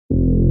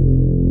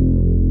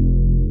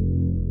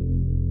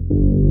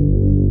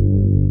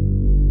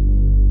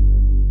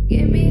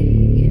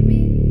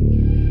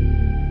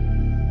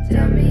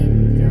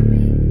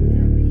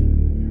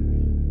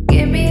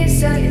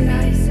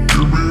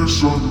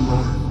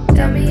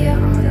Tell me you're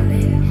all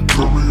in.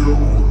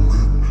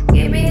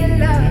 Give me your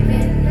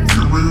loving.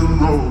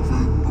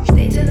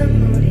 Stay till the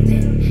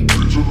morning.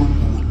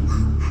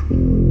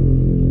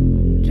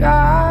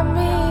 Draw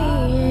me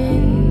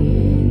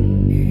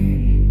in.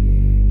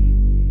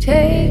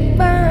 Take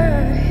my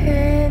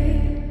hand.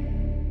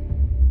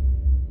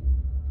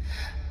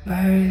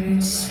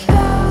 Burn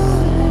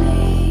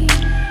slowly,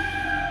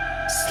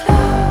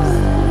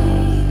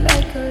 slowly,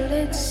 like a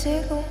lit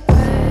cigarette.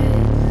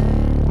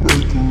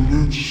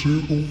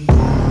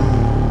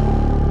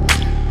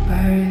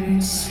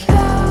 Burn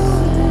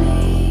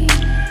slowly,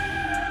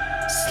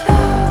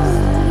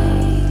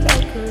 slowly,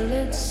 like a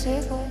lit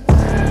cigarette.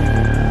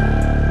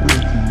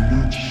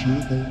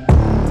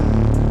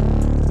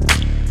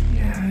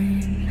 Now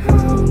you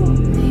know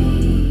me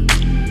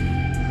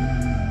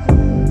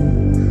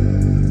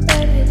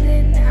better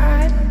than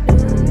I do.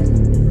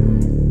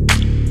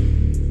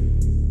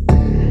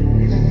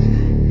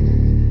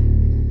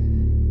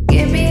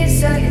 Give me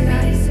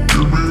sunlight.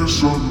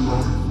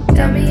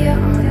 Tell me you're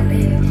on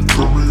it.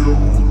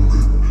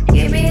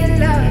 Give me your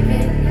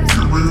loving.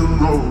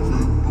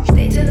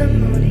 Stay till the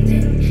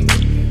morning.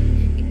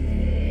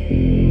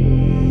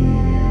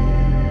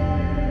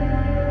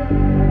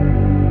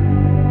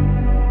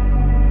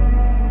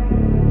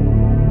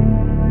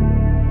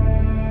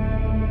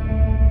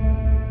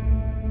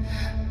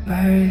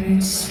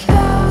 Burn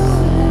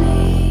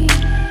slowly,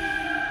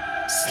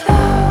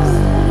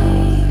 slowly,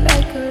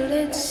 like a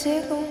lit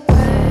cigarette.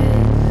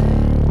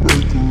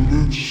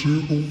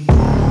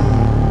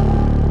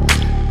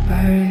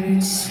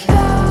 Burn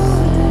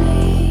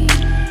slowly,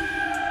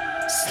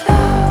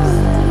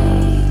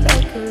 slowly,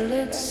 like a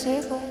lit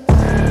cigarette.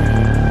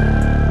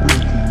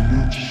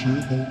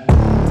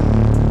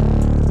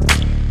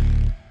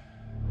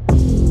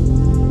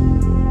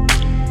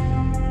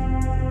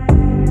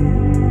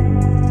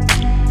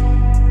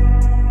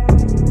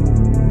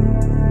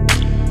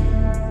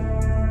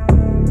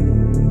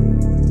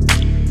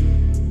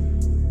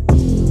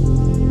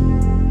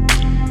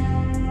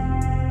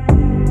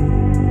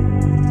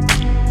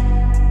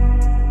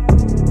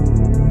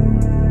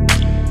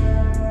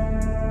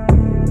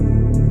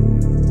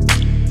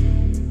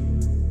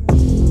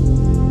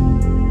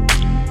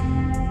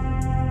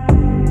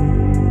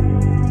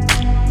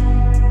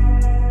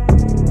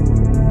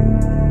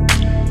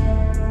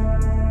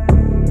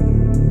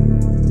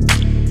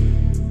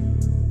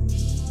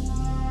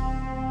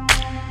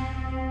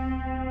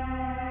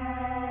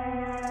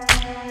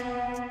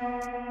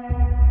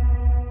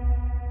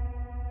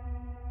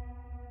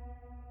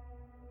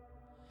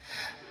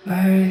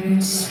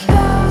 Burn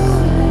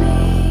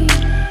slowly,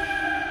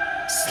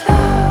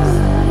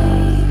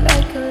 slowly,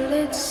 like a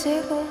lit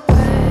cigarette.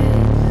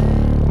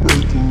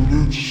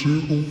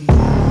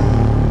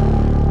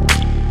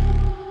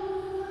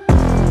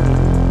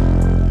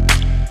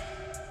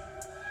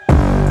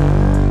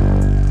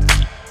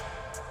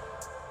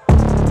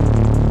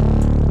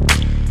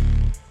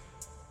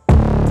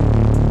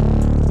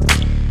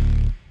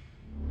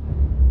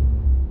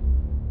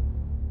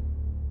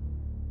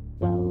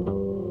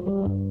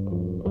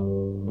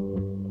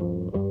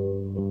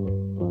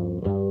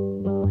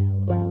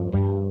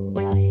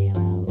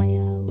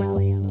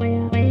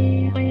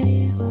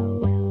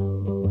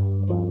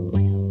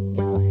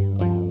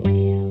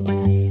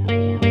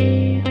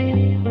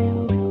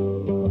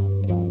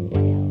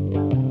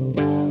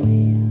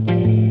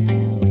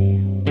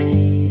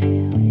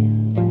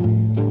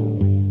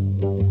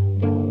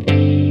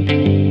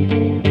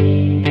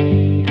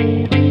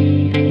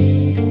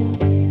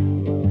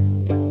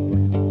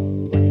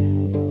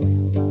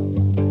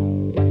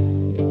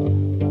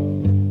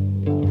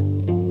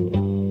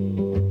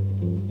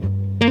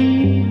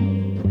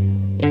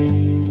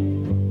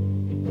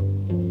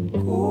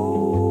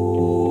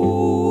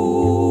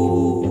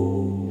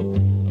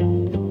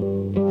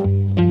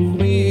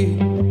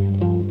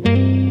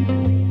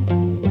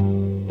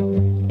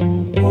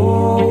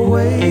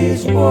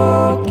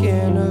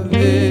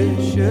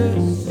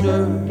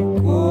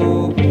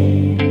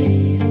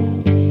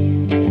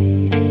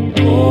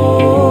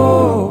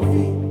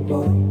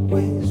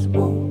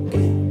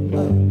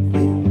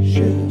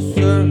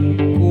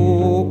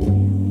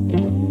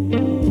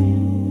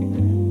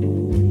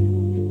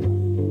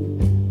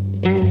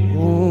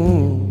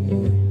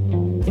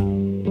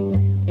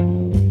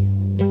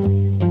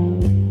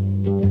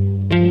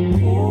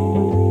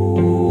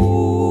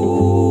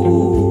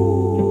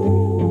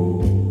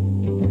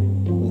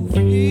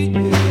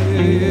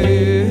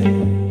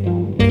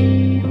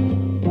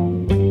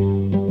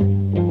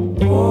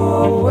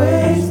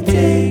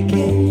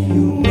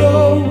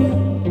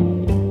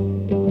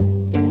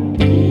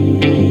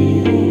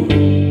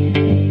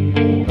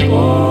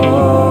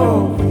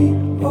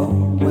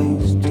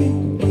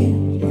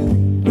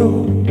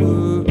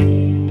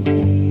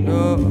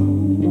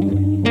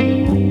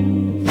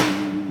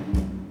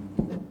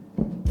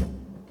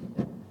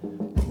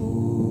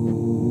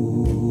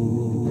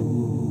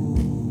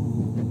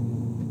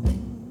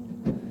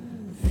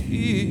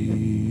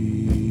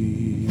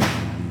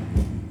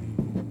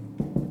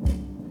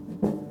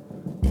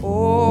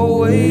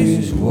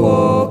 always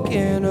walk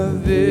in a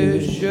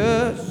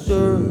vicious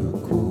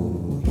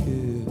circle,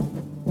 yeah.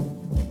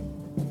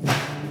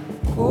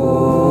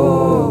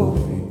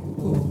 Coffee,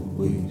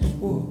 always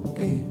walk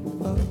in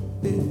a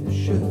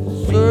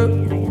vicious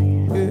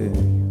circle,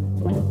 yeah.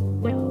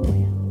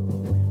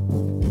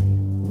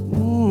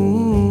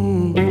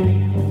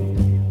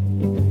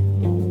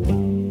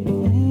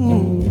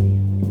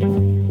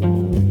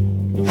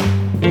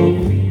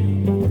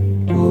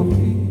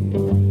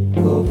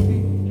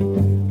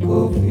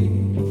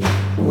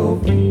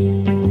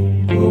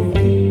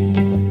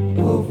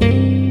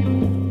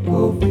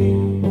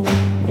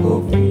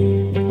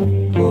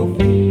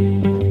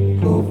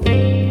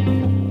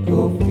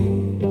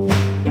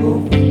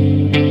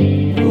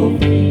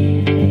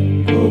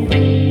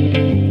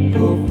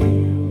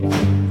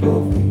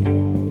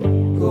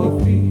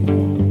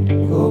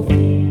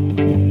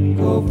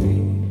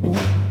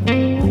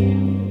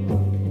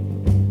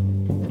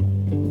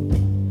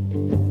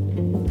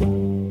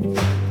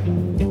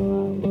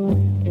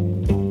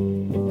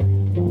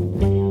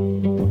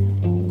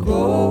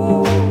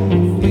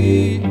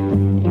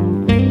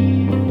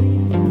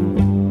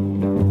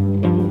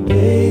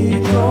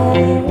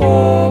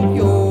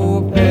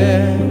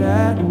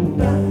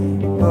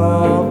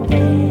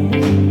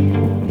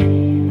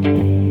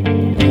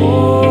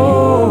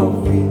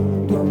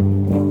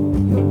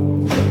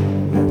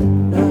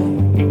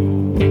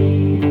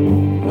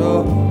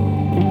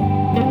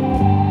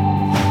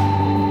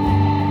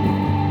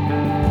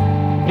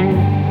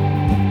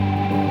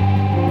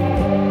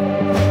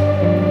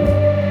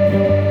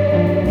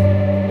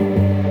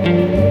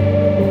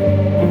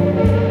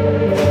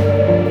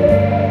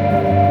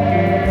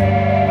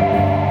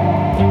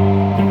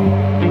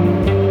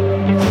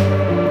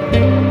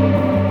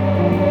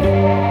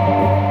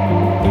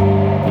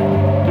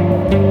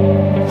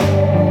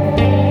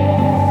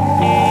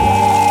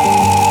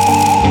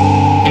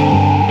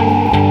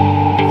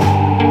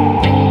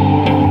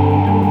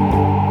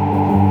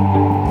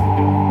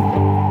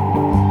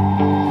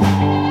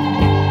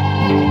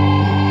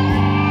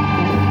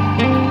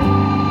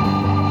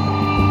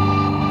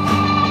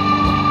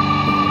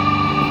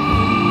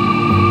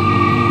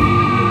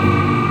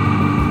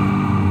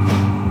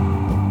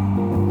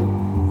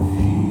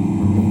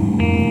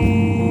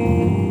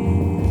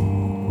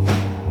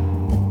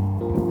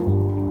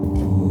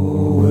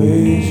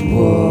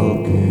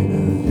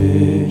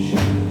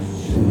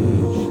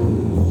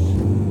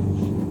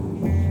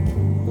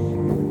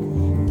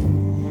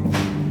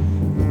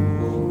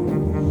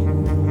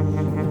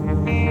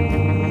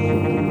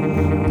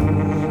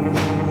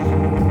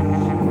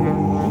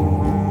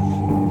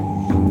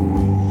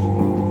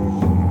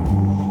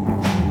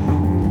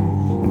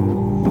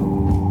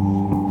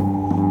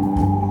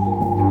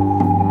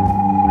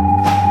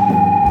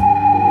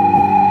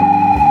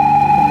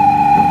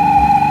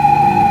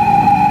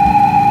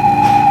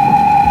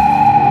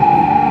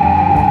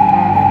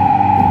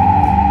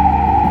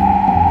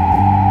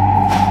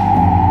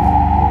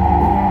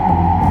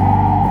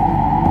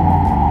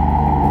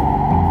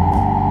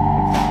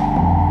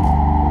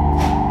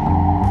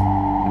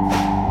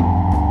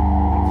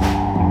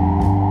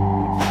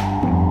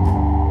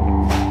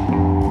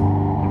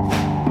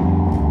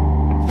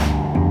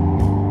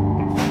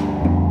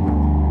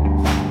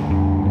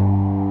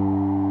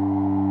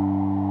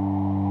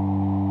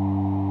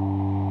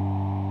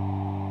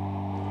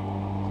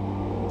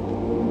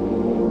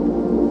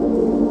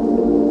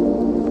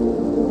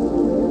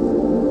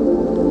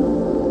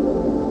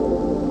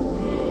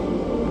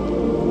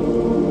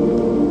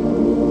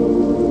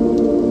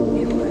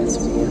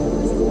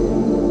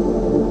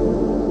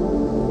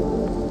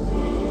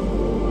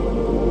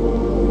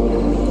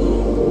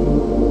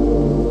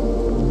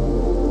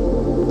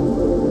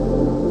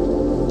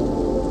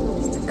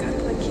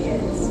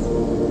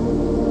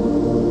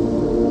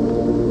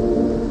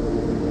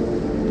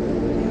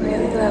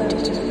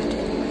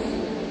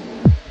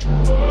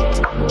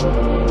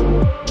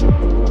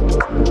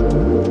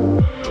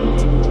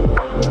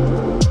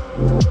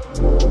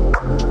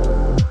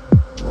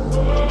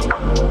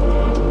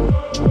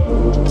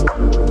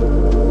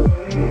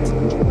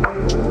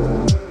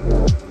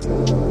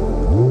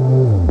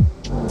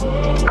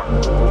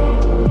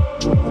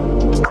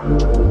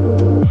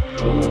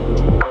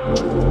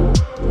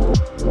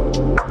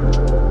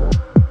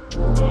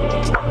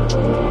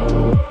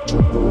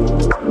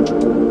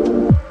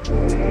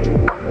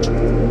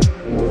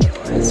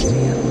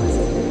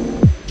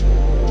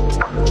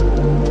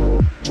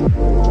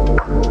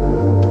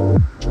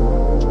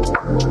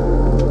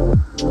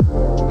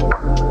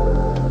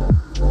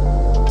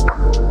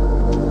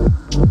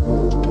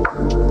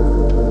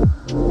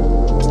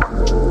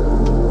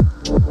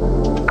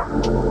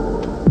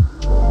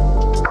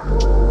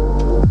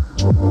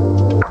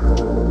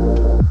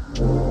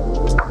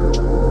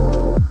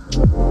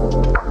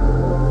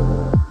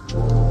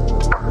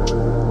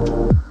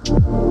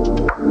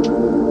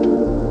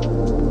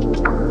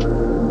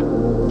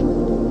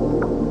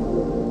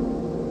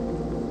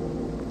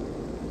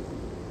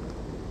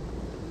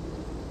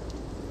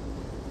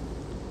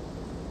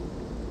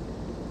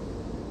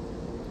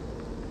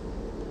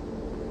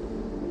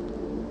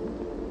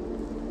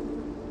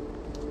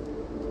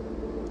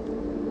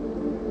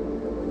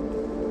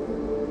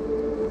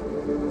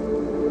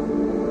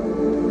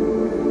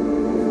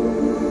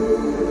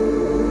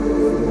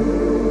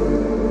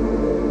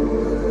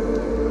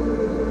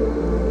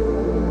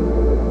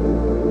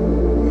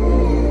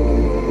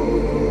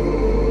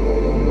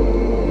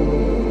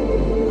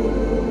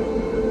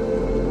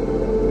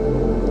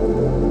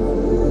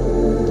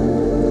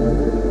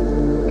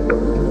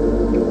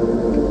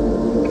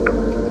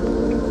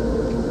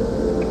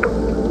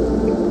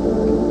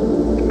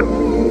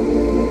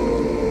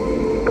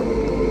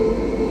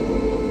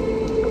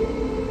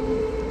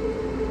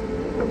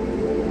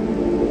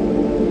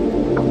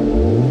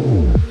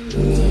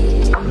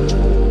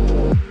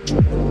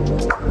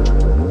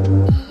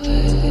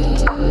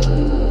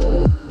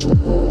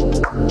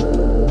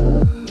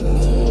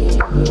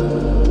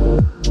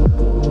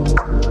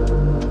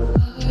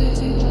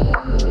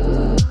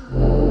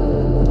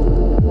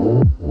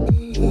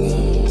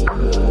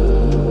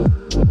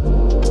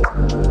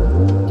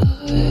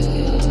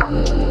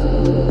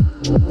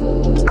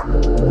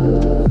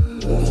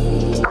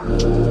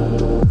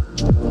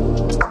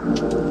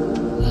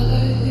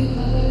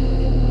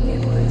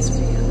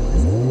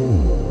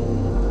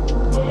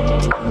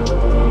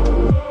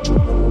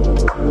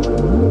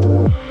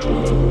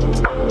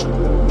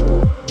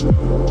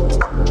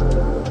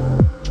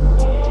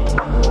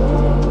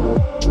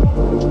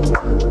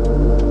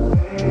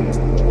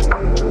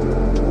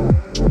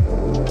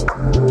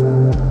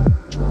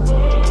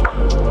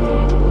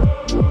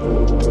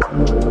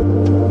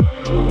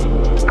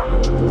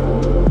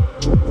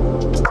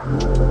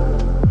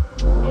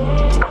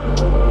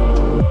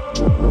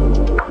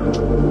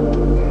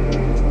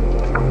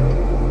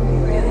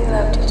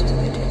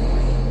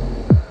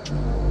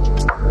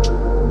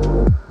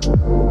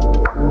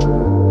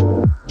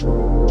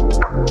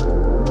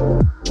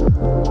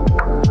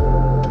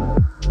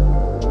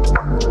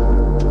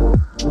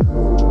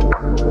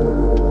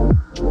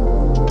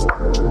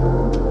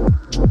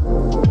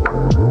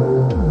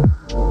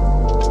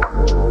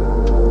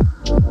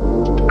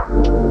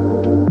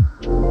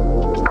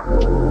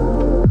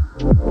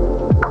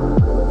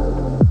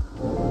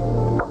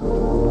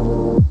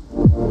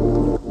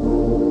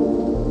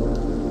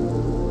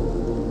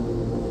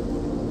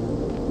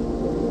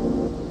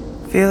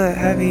 Feel it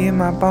heavy in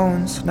my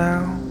bones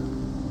now.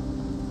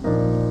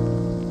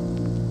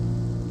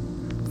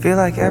 Feel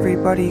like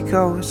everybody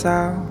goes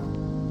out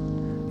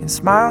and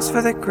smiles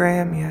for the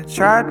gram. Yeah, I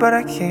tried but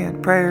I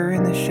can't. Prayer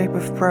in the shape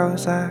of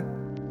Prozac.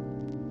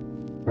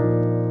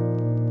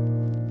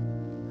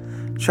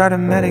 Try to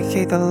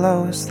medicate the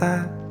lows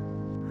that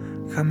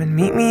come and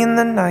meet me in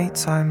the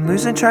nighttime,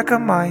 losing track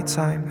of my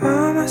time.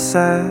 Mama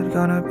said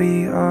gonna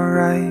be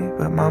alright,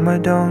 but mama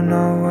don't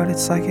know what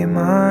it's like in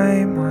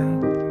my mind.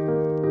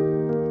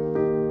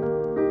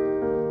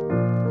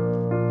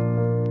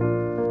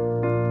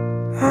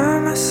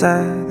 Mama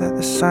said that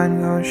the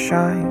sun gon'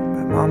 shine,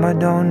 but mama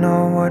don't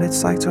know what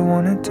it's like to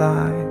wanna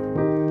die.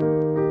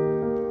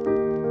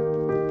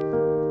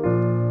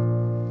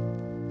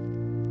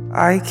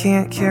 I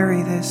can't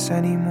carry this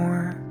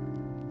anymore.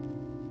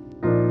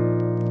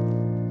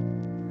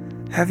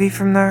 Heavy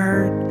from the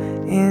hurt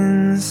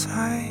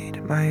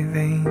inside my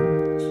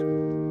veins.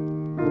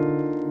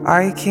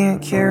 I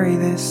can't carry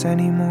this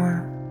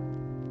anymore.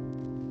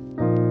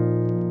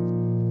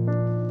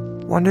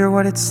 Wonder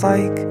what it's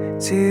like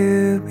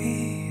to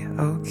be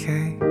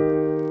okay.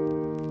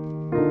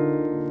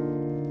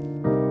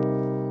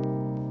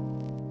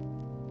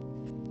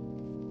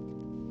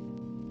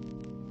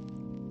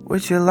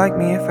 Would you like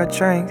me if I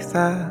drank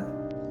that?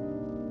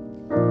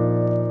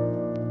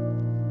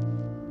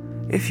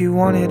 If you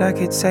want it, I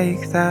could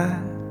take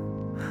that.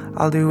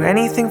 I'll do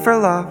anything for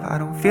love. I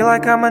don't feel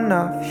like I'm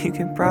enough. You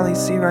can probably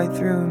see right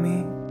through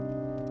me.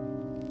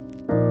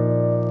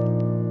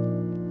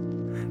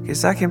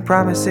 'Cause I can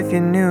promise if you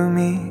knew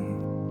me,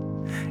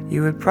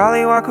 you would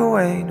probably walk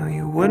away. No,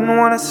 you wouldn't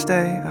wanna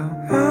stay. Oh,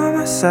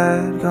 mama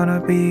said gonna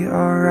be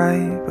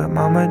alright, but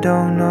mama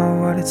don't know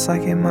what it's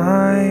like in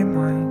my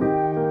mind.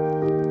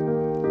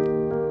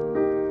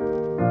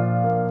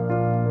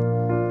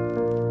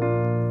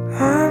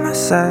 Mama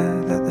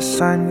said that the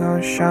sun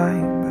gon'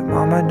 shine, but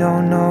mama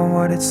don't know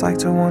what it's like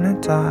to wanna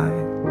die.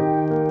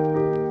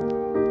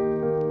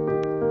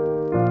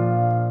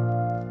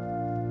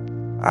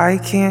 I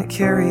can't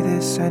carry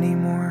this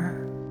anymore.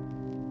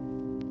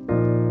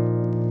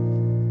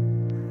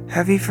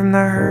 Heavy from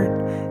the hurt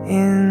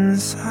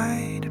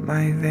inside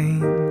my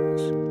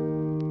veins.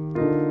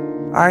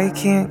 I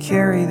can't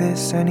carry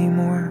this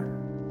anymore.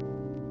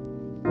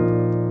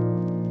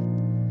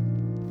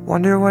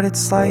 Wonder what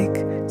it's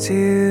like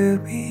to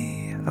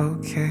be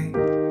okay.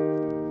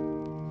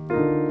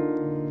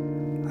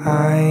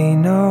 I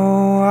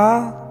know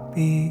I'll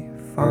be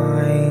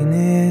fine.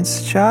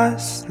 It's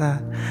just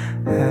that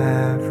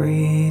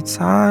every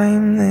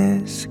time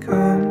this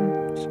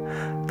comes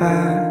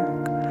back,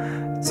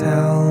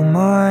 tell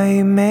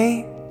my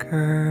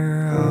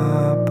maker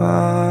up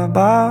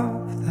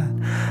above that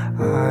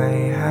I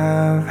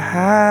have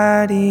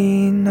had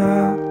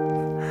enough,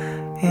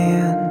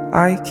 and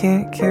I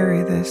can't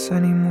carry this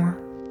anymore.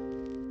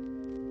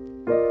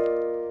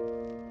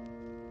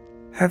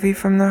 Heavy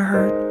from the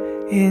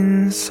hurt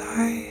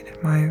inside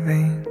my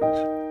veins.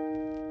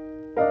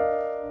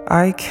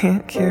 I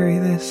can't carry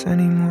this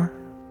anymore.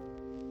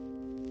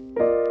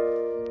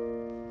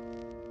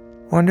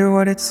 Wonder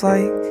what it's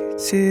like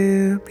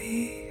to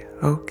be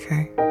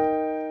okay.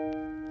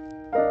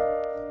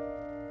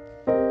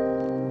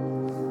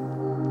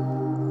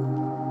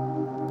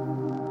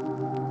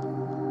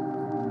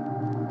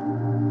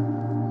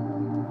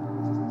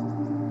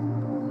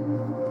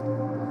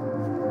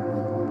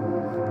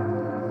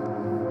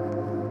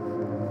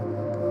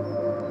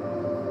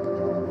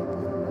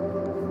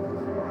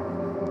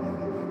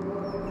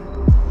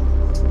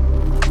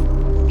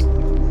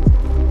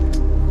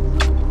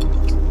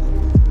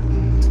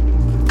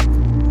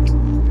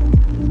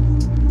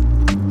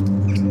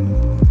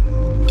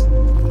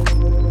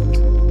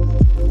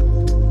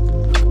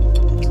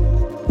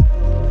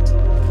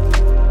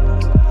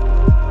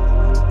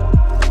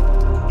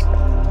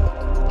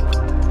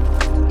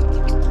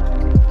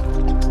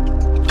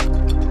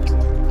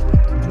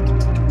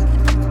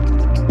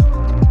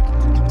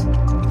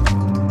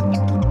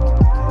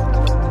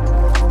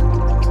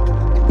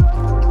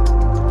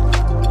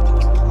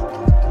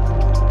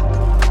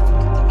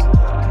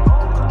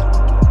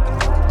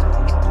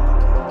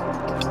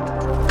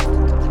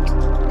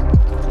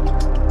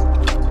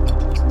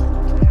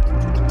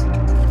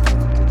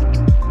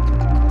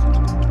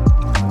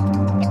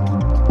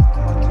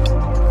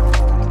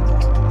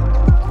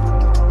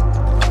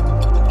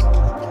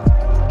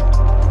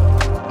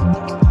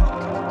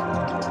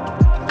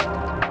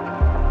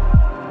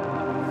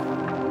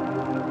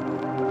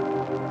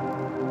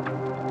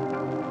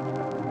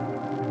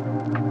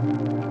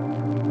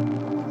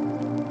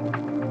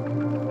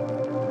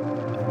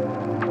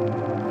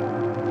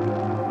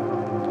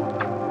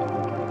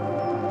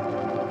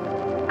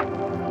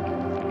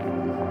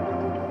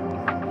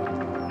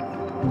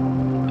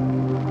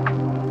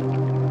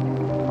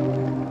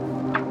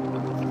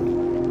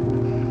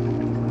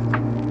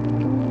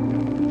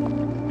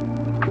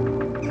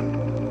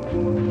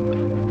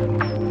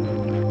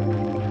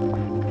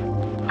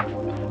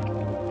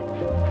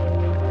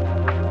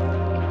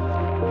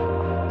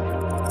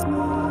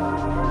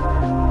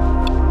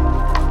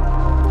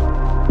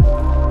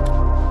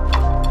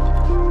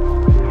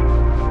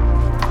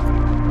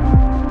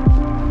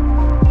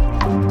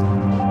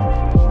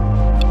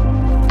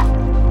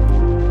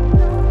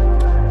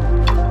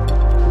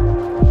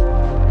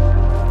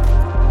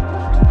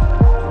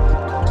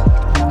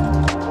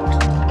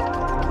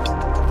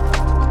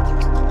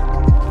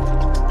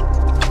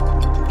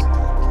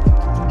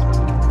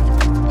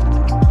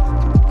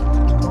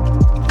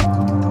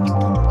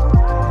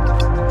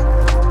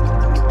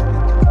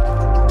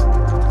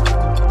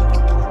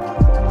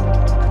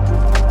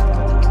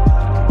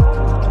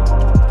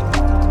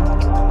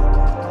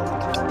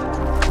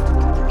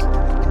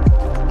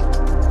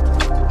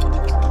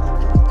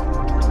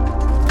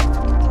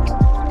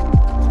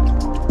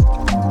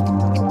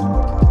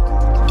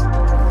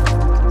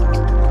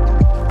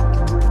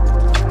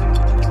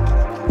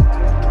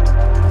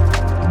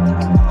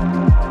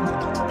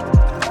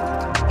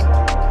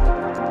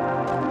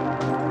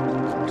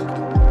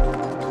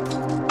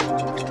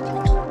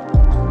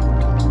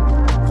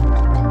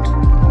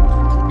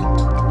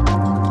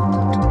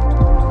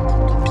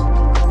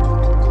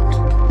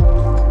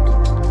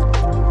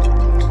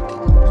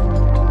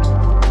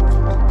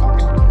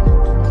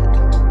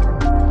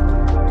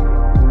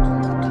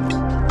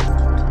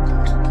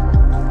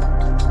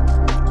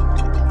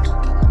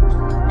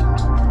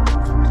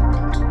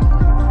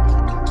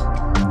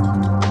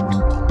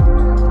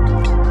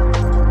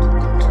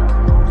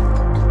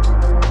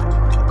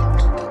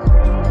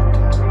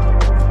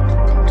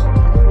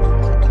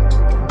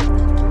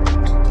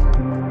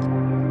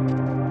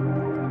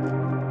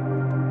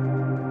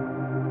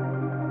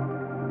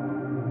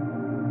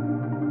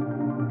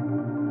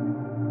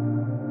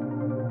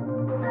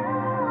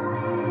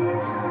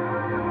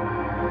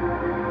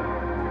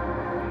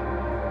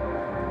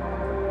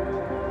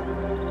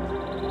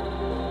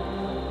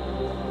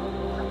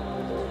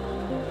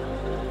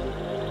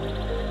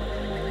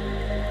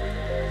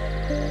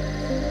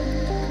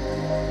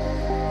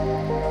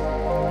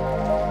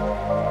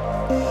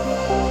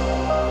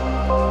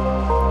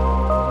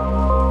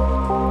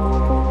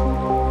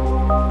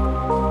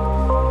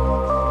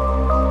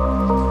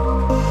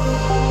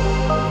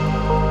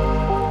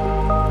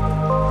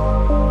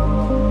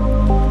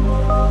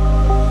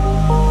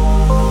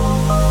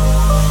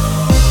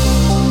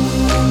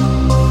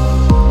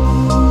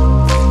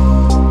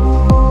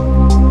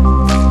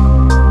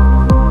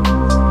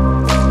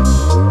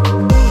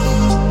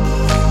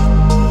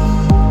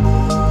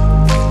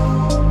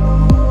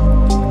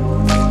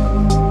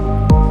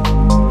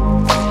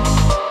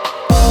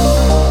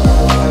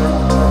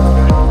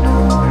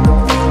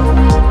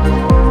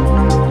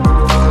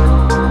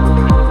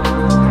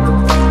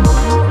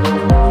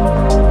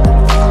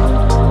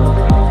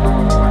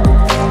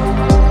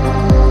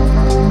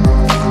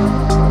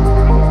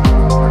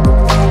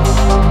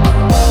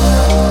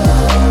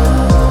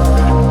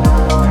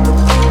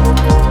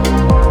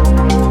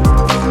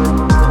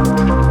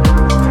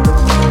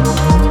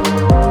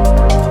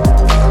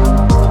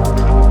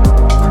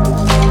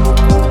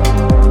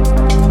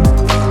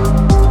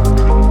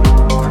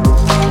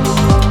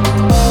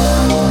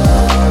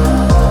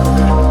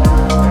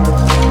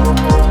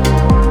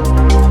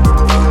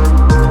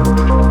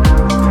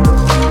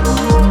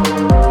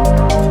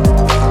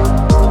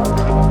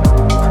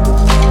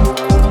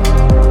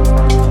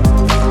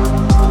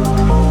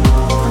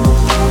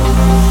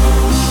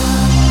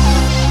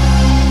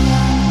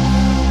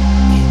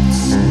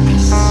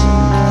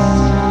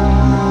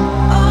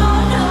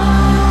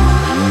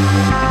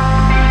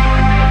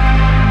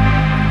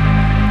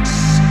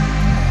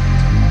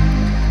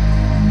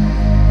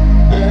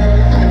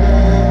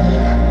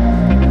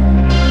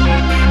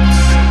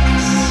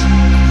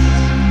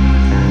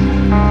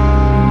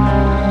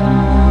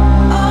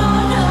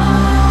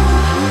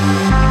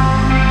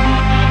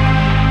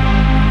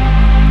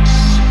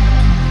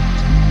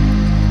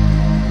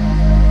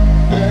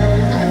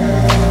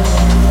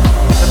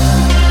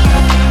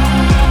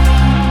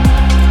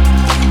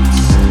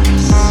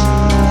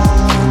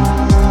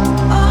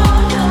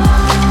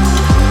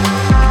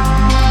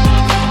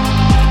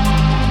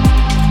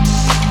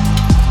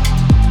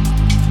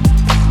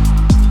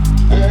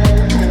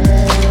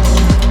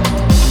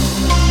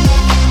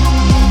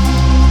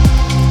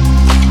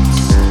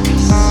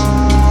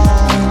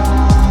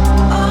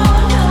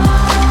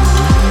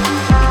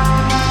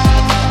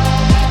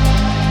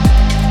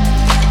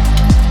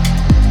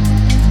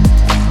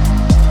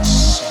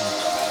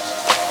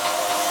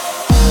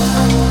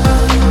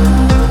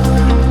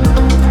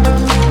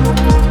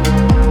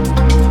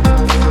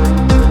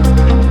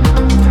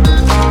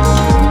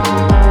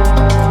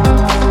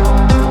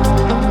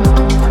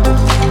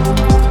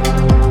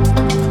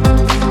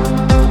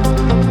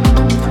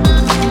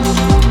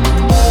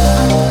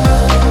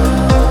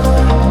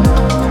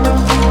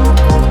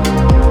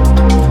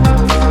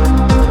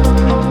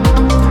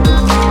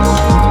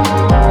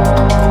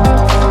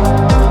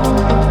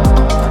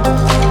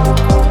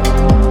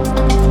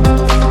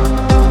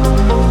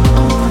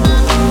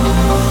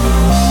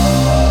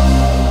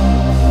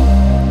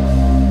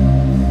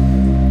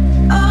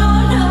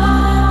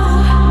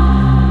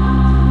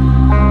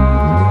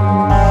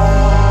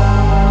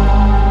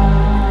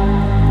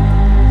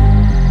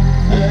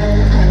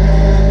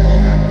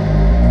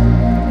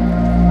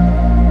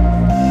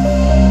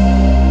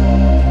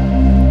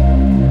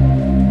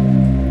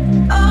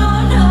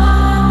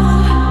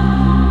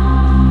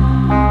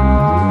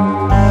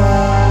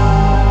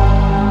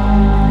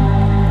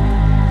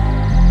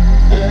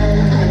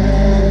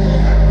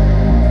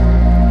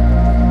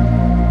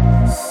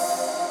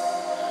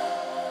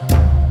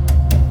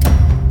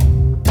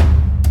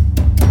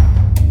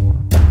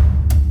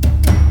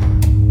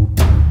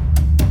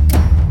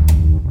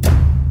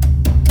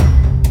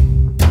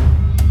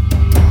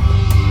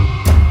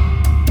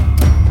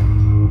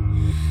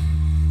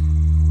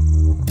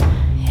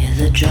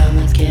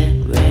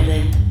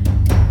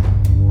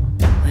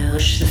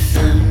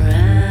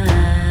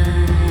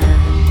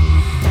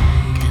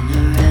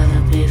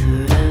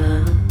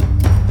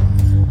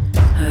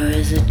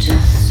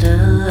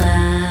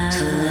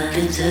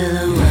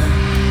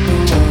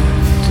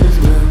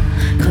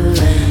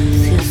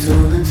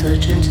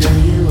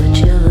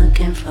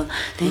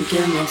 Think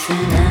you're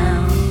missing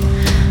out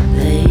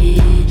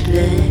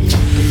lately,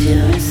 'cause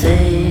you're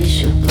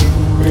insatiable,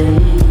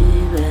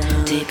 baby.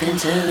 Deep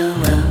into the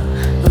well,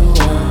 the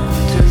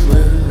waters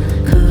will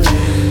caress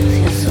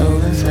your soul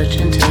and search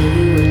and tell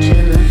you what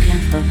you're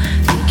looking for.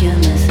 Think you're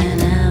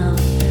missing out,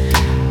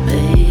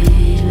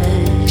 baby,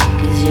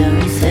 'cause you're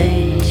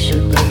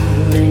insatiable,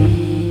 baby.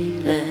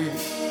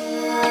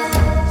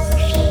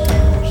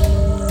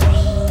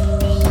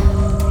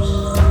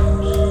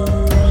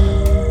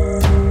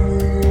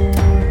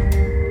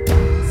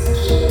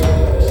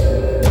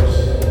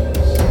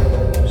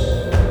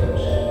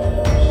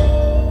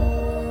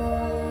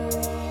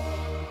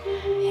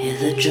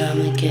 The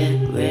drama, get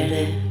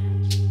ready.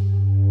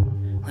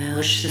 We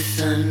watch the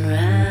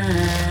sunrise.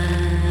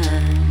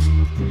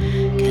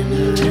 Can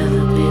the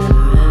river be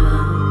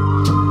forever,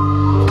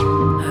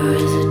 or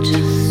is it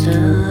just a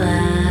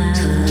lie?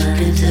 To look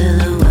into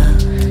the well,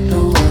 the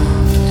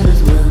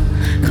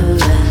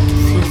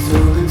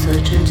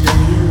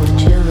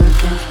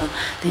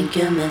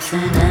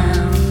missing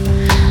out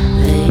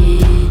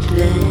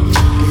lately.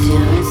 'Cause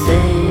you're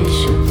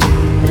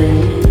insatiable,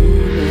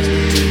 baby.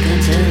 Deep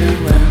into the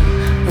well,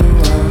 the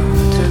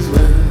waters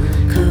will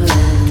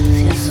caress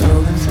your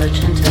soul and search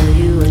and tell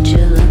you what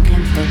you're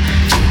looking for.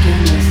 Think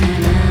you're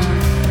missing out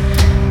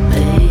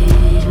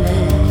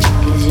lately.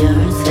 'Cause you're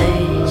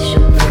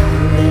insatiable,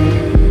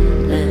 baby.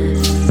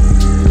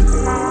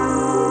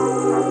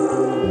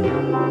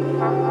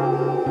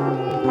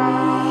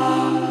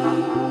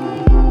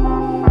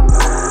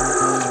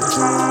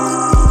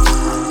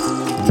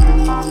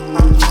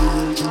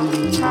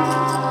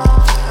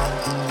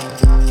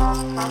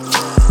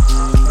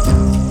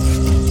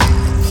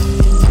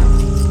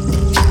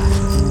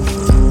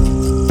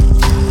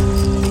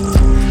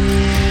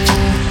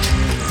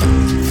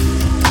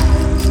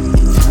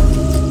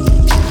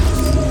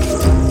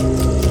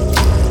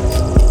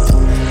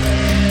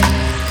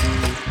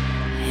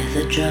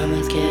 The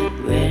drummers get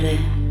ready.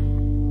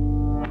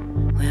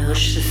 We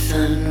watch the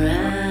sunrise.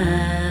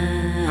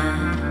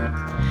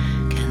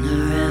 Can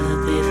there ever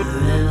be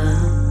forever?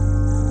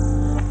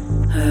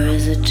 Or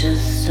is it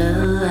just a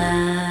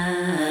lie?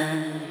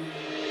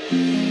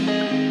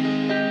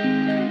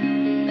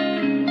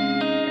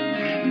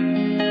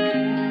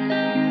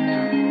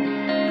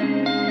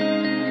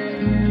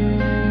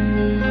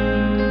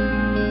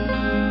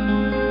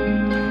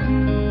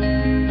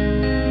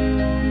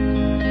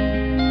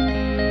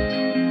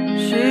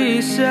 She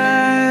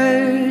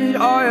said I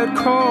had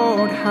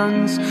cold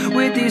hands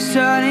with these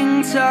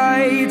turning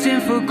tides in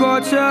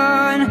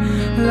forgotten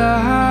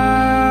lands,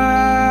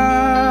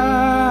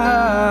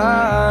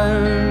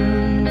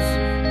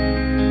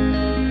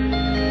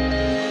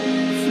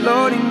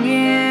 floating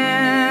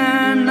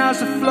in as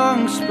the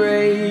flung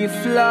spray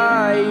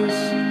flies.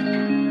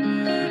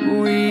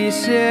 We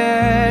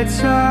sit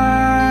tight,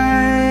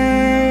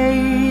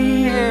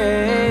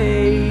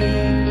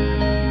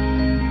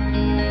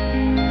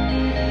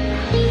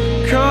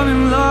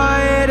 coming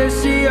light to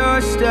see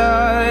our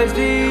stars.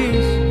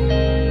 These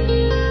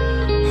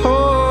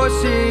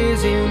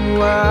horses in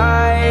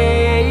white.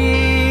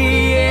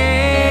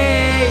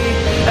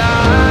 I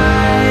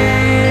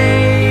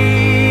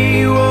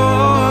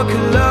walk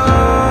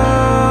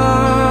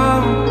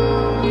alone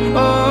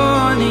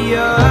on the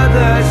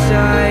other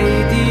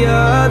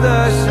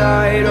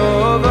side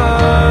of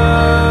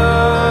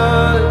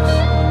us.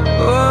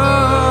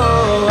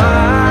 Oh, I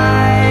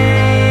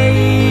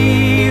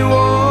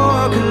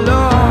walk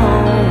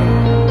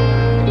alone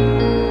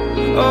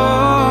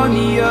on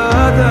the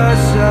other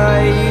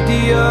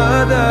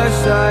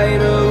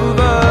side of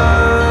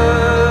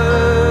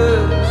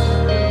us.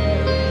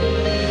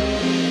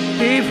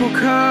 People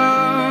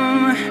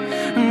come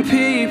and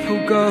people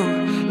go,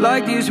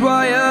 like these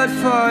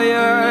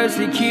wildfires,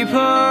 they keep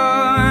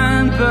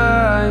on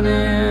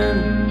burning.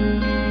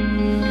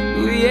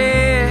 Ooh,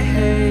 yeah.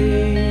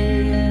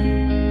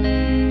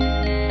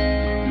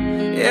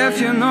 If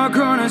you're not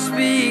gonna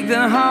speak,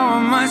 then how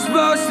am I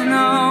supposed to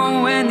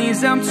know when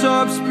these amp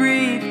tops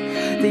breathe?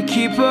 They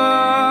keep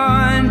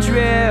on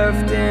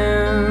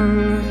drifting.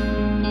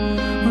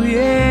 Ooh,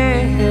 yeah.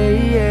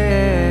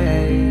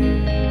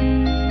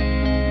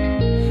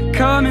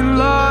 Coming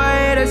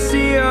light, I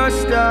see your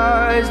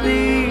stars.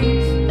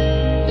 These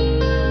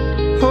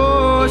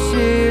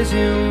horses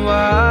in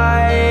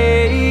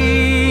white.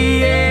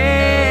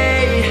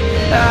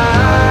 I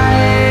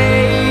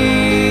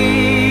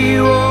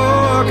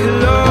walk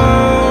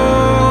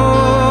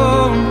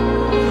alone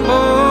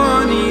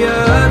on the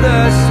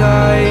other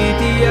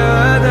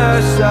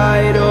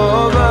side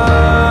of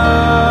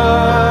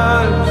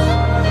us.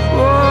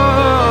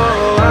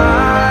 Oh, I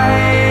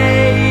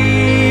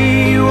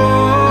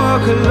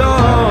walk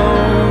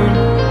alone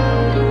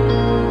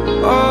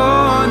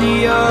on the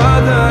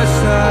other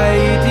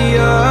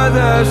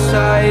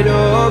side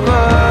of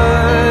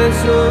us.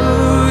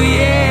 Oh,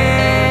 yeah.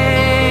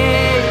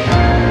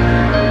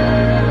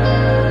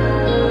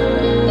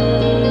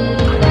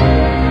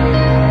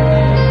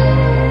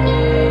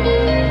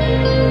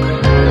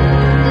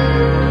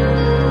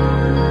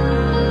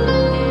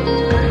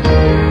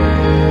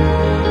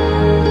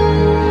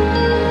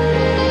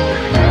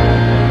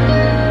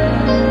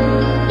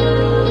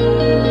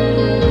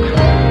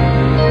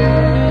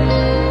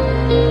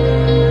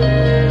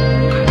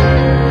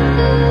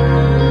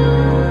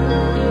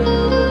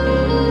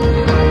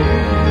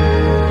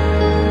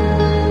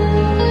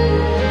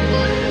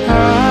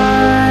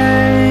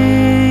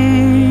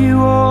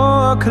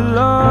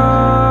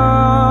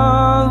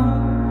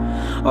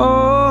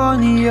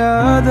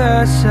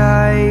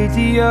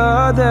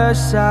 Other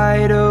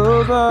side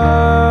of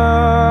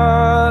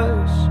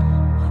us.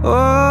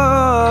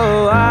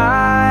 Oh,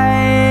 I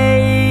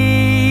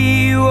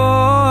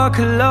walk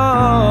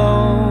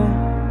alone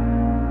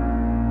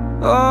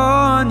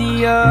on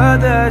the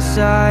other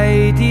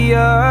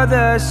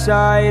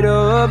side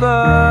of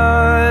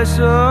us.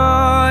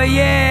 Oh,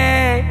 yeah.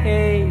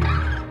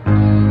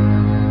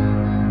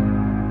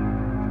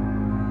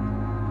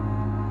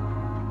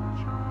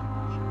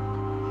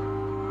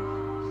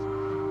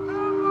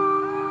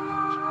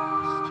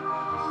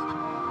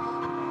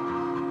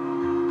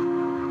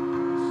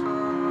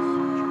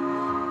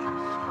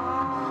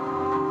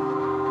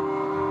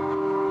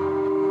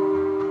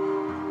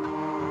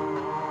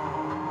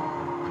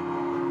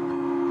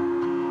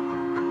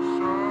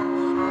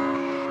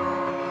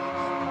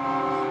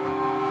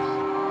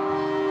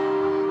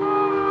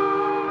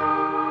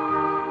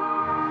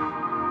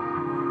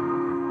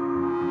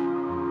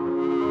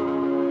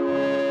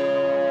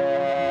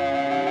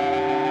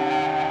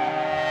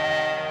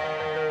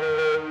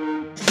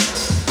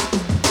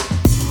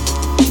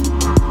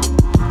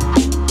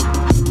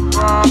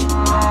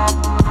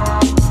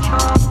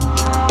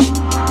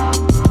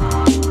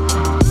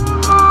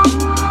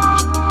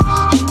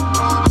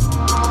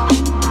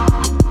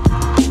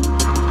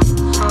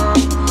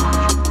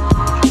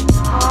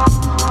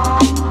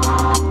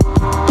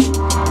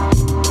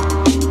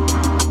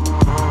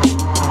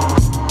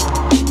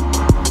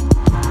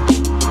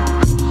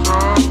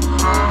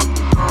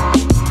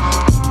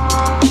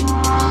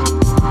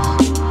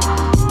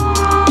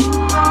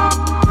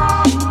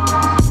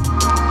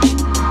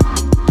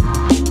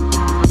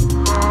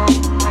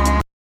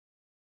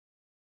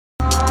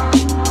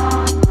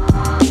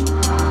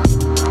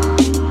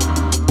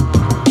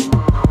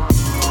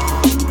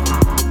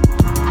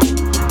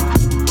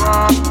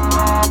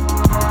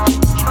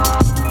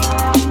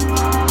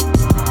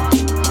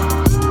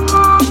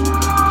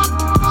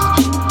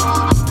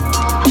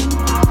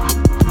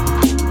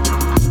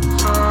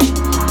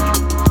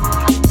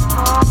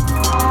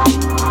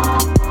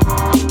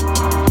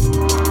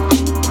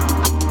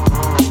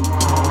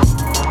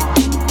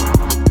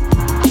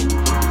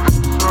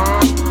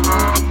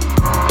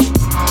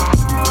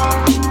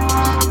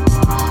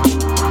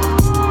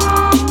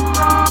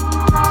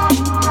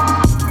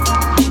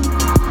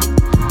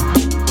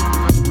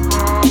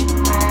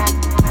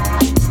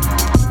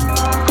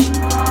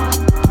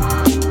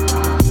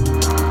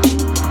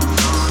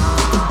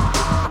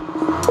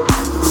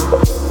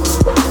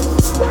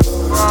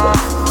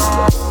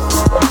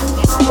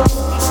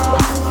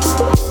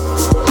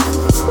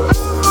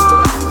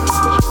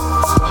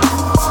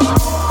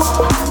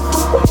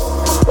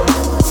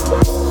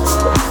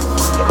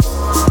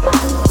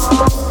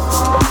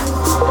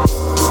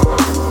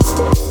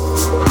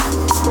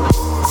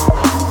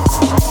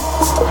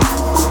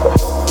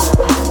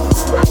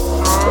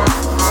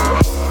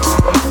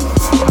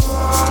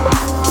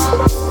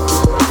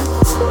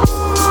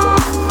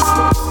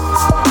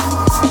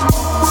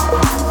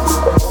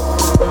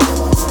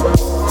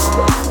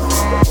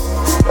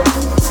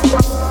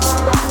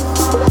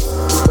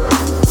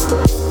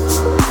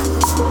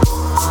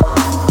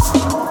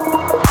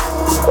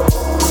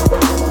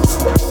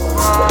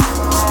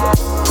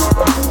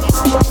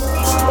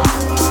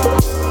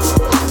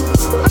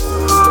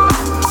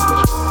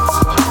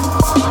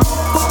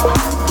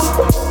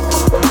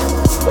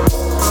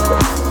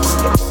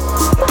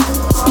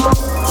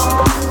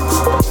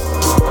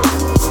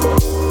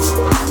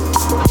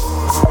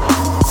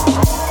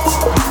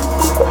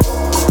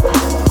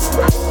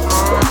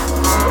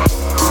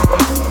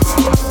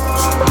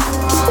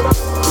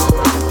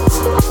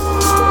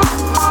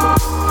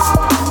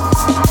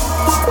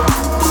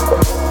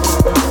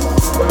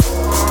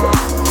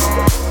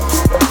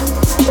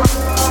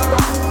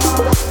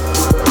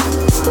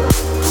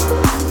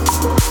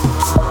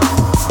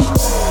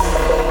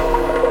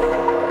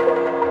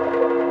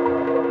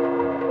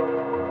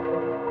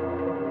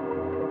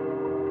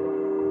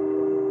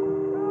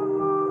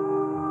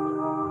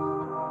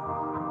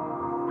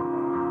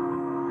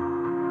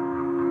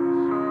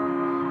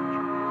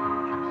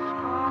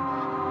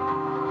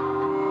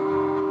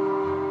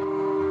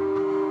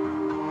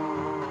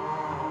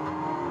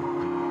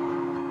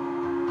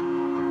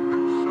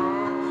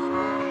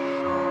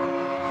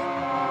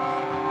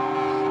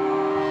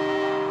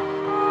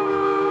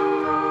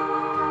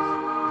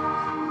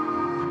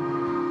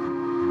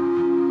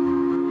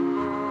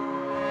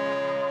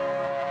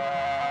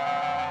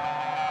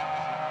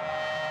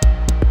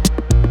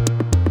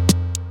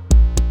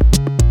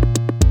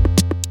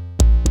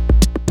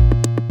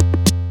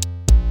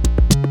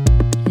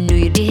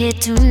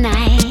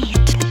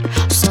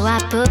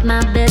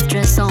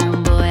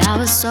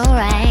 feels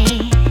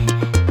alright.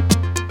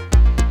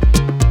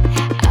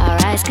 Our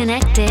eyes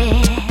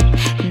connected.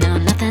 No,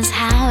 nothing's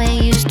how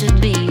it used to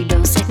be.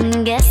 Don't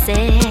second guess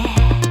it.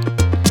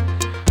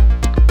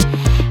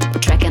 We're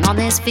tracking on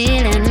this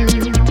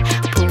feeling.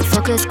 Pull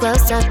focus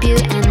close up, you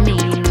and me.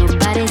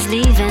 Nobody's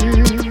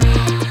leaving.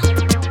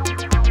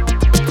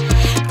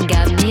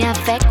 Got me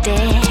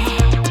affected.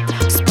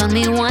 Spun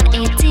me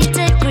 180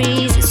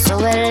 degrees. It's so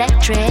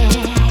electric.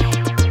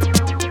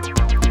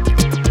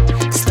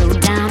 Slow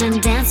down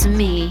and dance with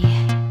me.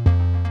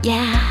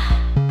 Yeah.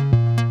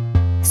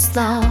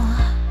 Slow.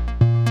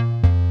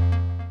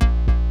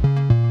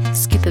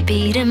 Skip a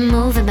beat and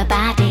move in my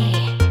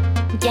body.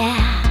 Yeah.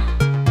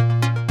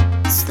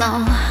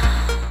 Slow.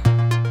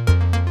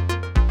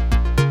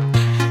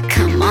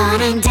 Come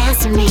on and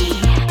dance with me.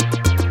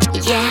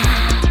 Yeah.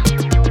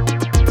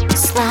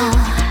 Slow.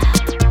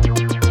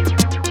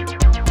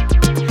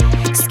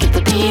 Skip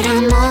a beat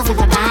and move in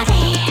my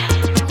body.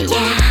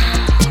 Yeah.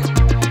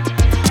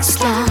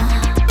 Slow.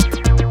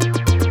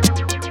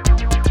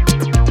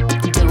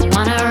 Don't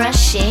wanna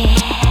rush it.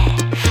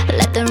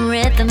 Let the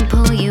rhythm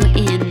pull you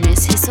in.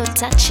 This is so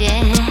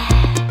touching.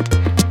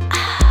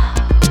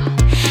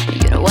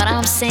 You know what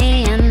I'm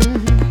saying.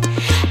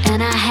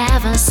 And I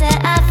haven't said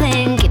a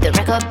thing. Keep the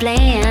record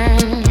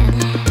playing.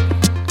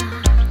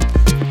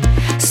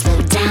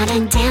 Slow down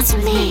and dance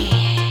with me.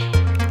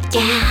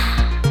 Yeah.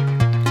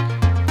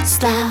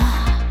 Slow.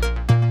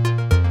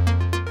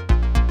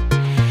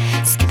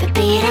 Skip a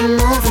beat and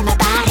move in my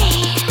body.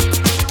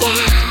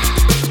 Yeah.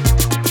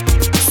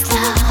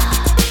 Slow.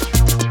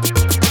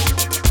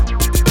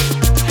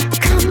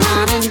 Come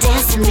on and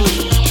dance with me.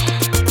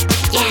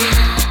 Yeah.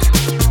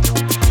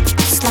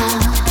 Slow.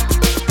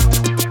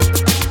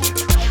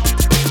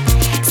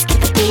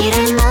 Skip a beat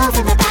and move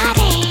in my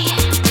body.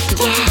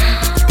 Yeah.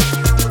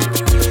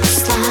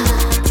 Slow.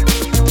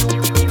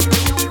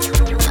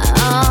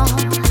 Oh.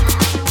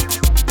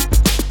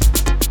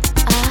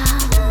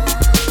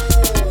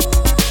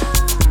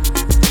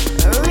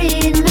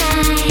 Read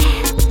my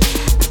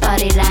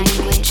body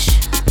language.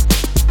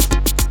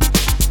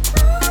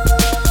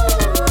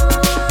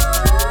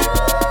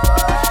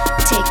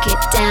 Take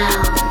it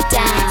down,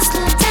 down.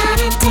 Slow down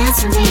and dance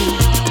with me.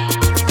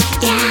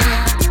 Yeah.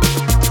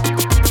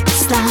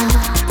 Slow.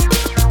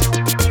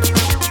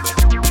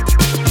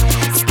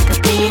 Skip a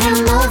beat and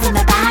move in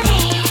my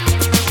body.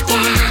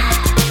 Yeah.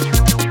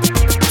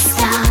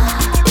 Slow.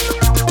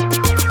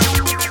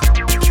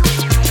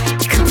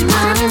 Come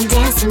on and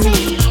dance with me.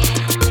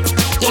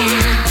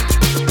 Yeah.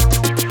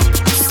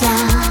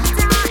 Slow.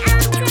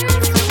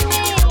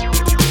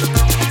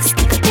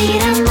 Skip a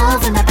beat and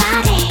move in my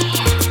body.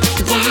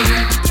 Yeah.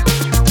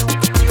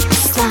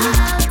 Slow.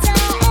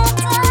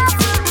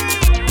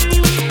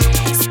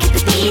 Skip a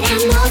beat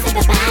and move in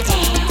my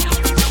body.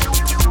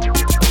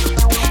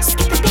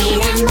 Skip a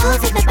beat and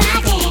move in my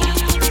body.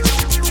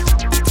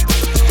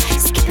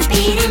 Skip a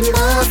beat and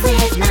move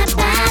with my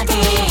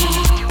body.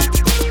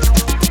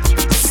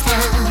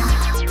 Slow.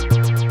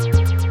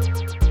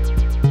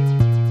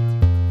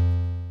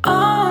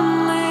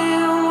 Only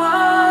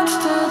once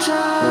the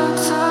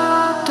drugs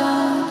are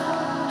done,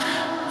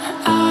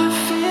 I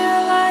feel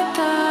like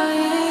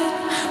dying.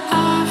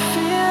 I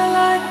feel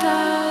like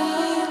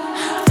dying.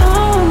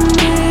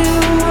 Only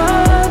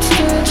once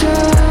the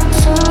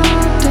drugs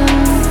are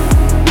done,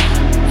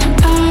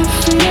 I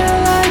feel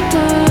like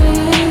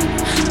dying.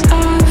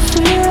 I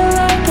feel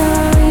like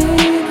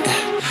dying.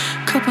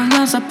 Couple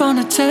lines up on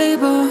the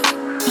table.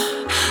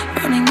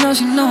 Running nose,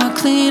 you know I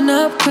clean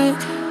up quick.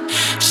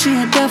 She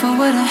a devil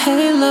with a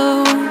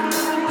halo.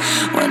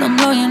 When I'm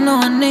low, you know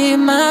I need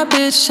my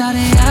bitch.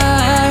 Shawty,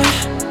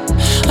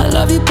 I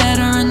love you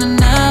better in the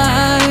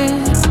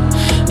night.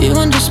 You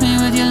undress me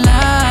with your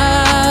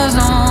lies.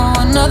 Oh,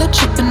 another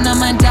trip and I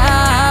might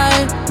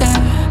die. Yeah.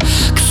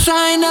 'Cause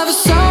I ain't never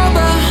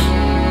sober.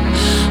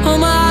 Oh,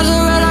 my eyes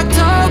are red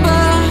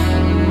October.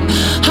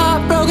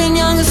 Heartbroken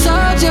young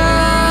soldier.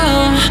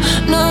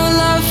 No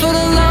love for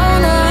the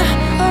loner.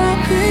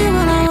 OP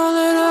when I roll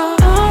it up.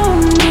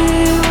 Only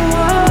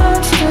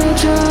once the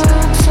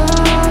drugs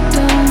are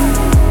done,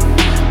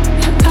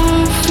 I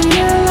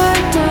feel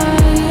like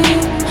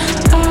dying.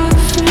 I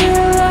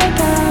feel like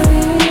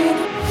dying.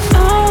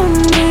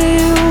 Only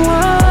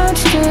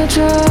once the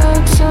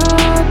drugs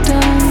are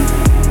done,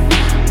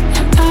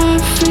 I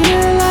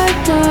feel like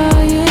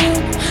dying.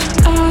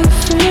 I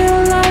feel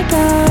like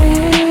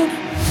dying.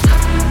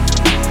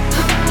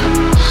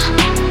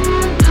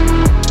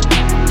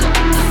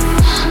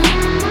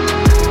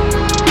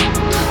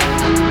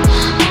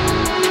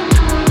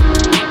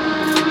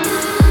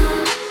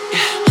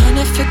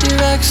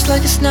 Racks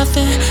like it's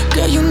nothing.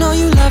 Girl, you know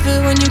you love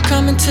it when you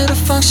come into the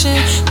function.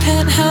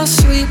 Penthouse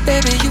suite,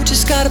 baby, you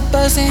just got a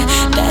buzzing.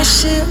 That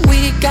shit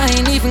weak, I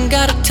ain't even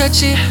gotta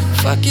touch it.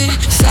 Fuck it,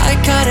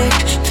 psychotic,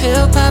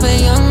 pill poppin',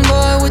 young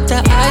boy with the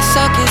eye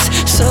sockets.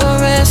 So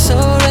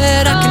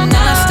red, I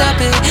cannot stop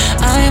it.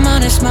 I'm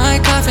honest, my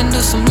coffin,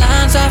 do some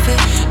lines off it.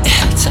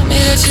 Tell me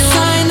that you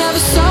I ain't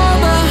never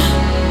sober.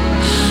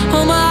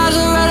 Oh, my eyes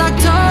are red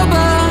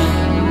October.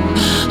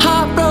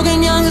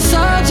 Heartbroken young and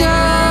sober.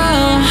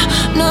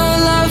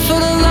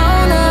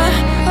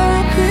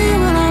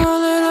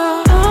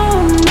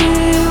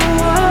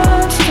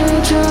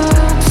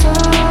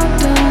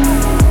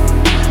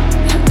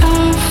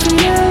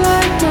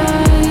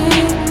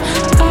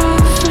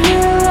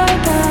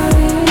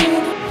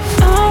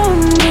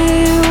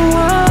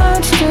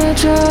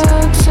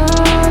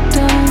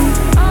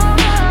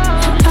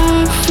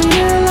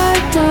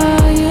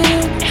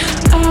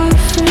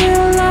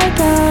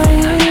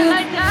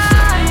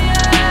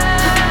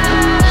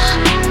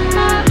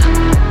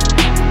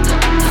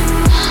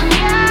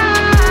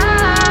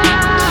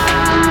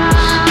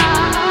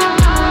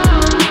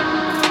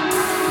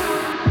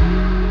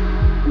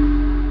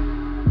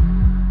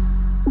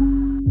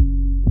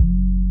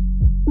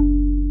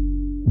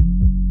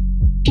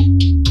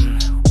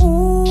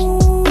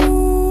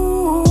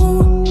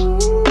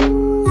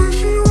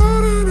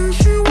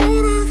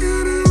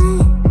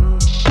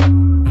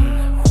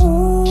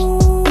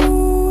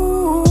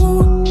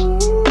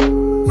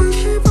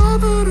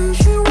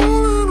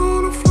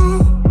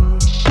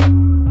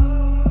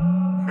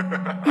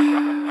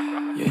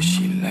 Yeah,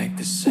 she like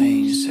the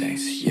same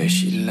sex. Yeah,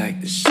 she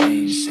like the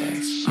same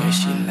sex. Yeah,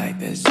 she like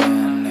that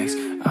Xanax.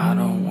 I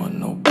don't want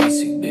no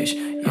basic bitch.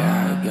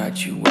 Yeah, I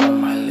got you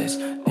on my list.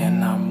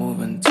 Then I'm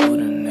moving to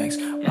the next.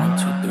 1,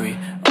 2, 3.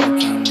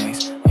 Okay,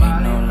 next.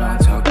 Ain't no long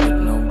talk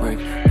with no break.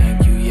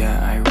 Thank you,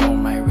 yeah, I roll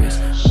my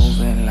wrist.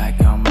 Moving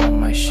like I'm on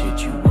my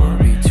shit. You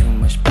worry too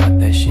much about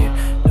that shit.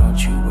 Don't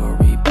you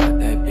worry about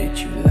that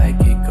bitch. You like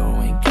it, go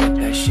and get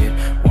that shit.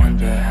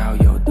 Wonder how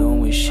you're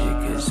doing shit.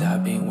 Cause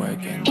I've been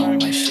working on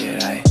my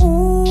shit.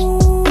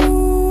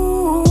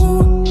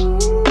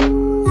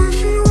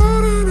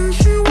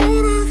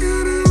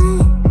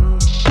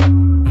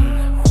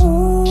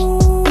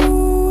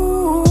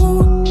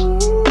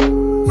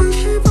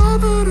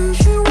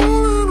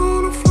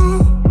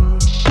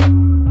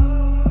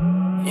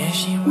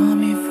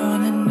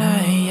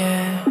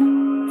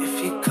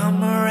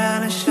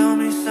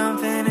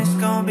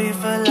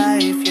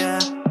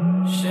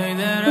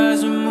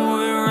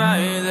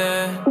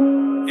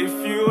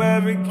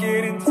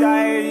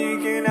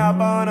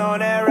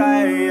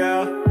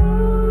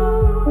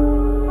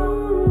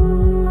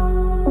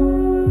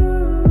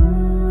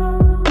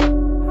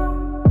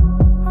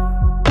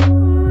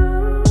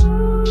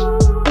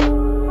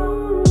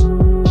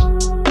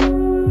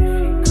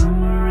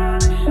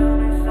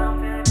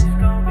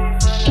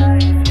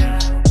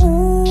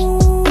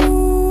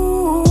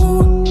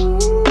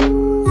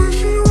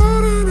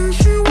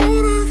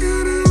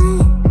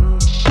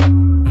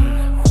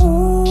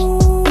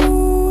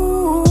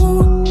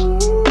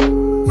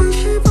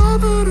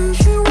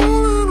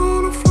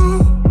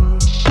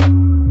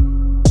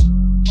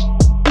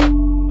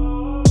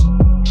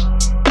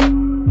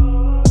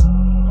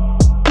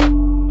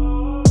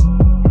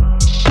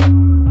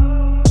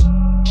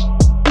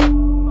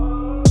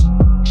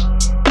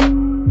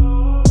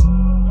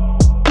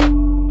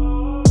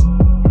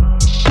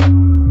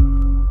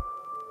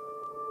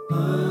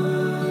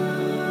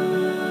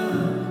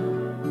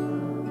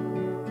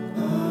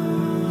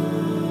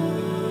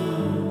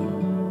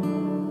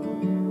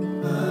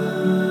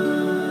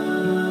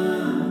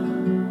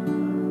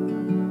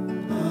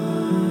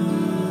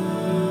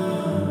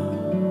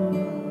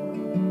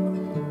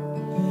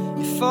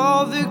 If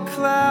all the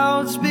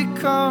clouds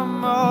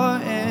become our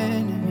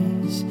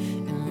enemies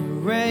and the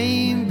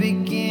rain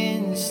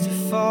begins to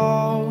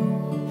fall,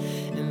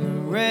 and the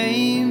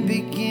rain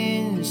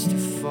begins to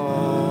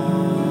fall,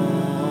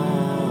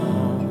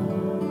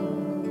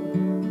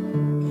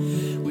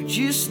 would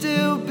you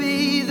still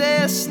be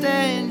there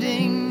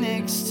standing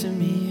next to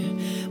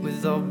me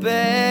with our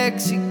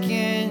backs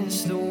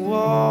against the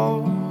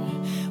wall,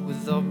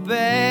 with our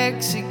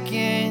backs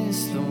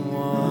against the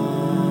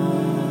wall?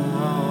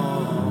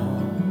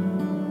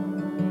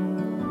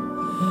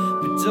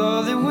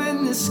 Darling,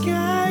 when the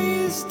sky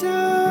is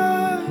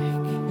dark,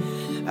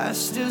 I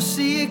still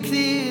see it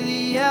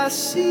clearly, I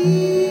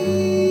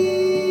see.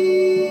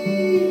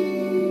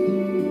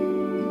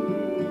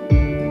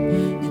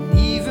 And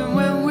even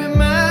when we're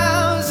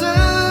miles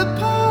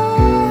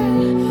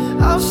apart,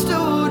 I'll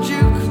still hold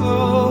you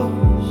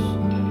close.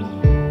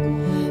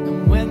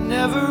 And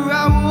whenever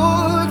I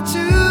walk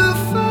too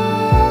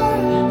far,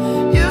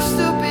 you'll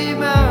still be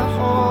my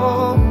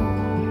home.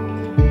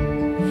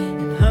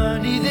 And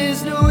honey,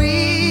 there's no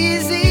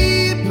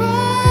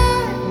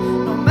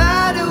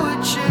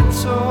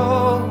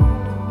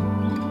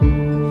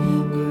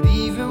but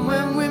even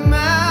when we're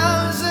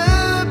miles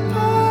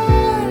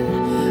apart,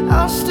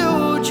 I'll still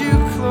hold you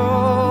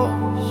close.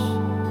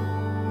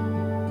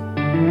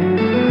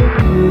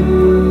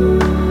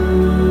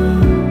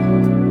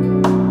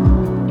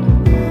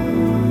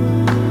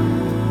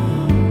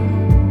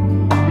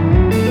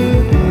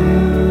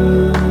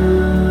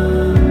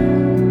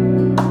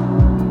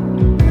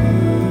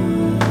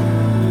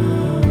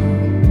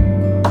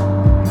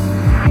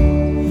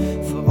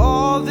 For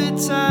all the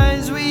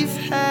times we've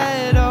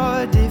had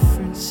our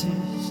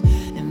differences,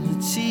 and the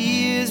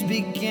tears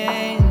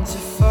began to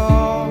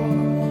fall,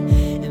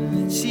 and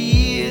the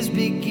tears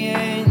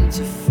began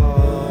to fall.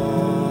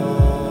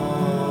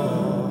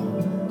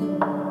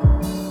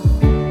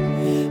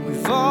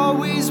 We've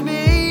always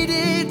made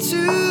it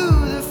to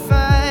the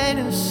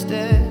final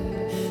step,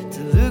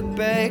 to look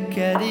back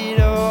at it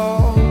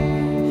all.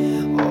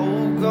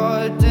 Oh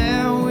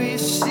goddamn, we've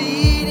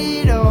seen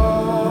it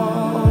all.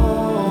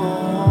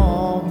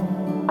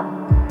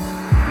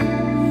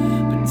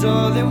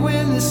 Darling,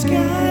 when the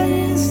sky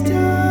is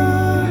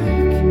dark,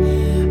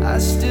 I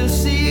still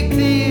see it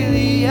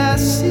clearly, I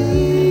see.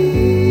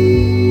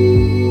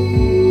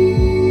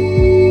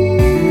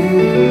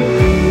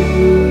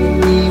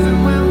 Even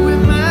when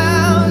we're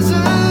miles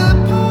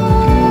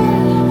apart,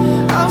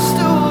 I'll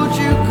still hold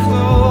you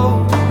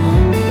close.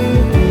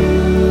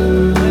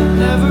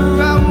 Whenever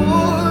I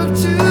walk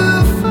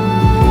too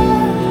far,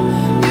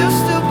 you'll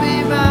still be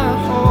my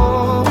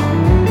home.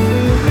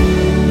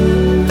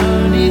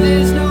 Honey,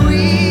 there's no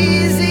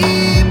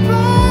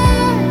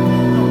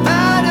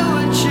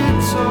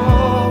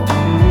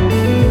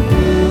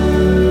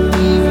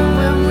even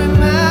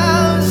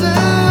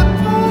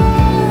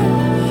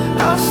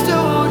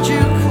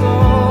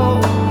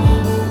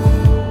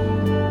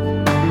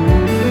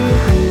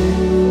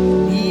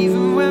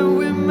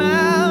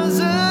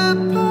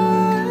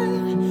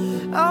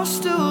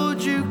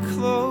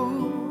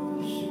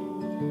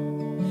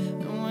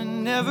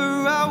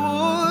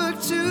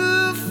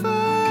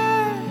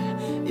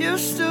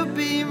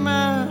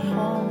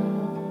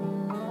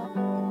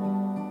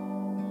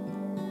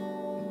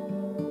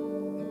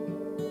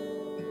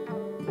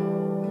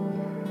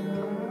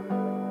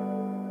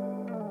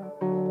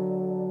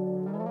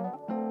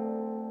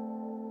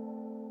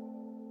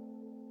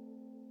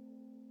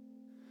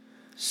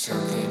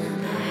Something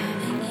about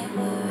having you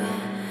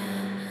around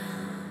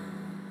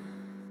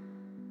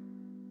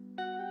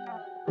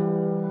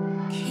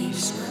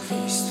keeps my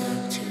feet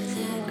stuck to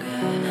the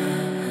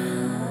ground.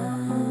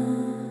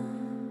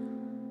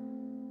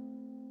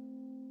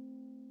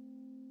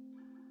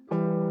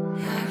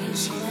 I can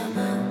see the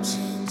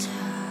mountain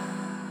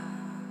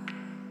top,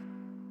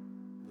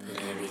 but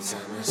every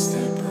time I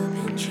step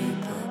up and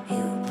trip up,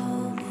 you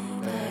pull me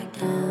back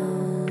down.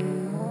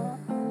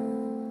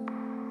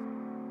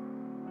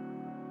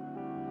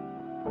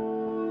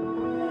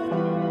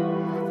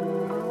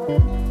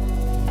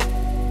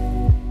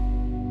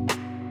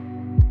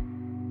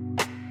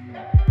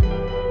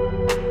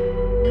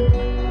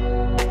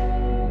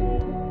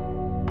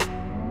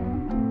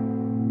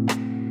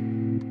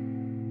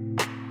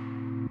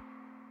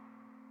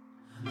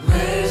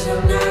 Ways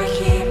I'm not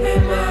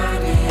keeping my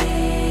name,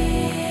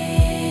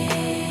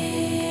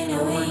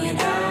 and when you're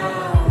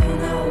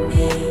down on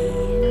me,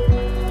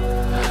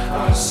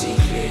 I see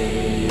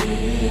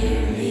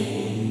clearly.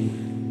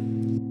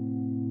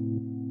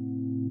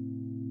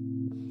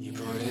 You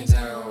put it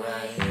down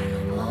right,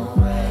 I'm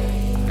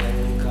alright.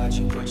 Every card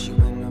you put you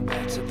in a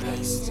better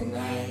place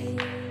tonight.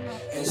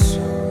 And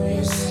so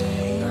you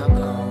say I'm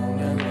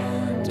gonna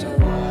wonder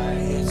why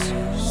it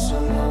took so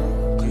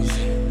long, 'cause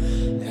you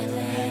never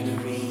had a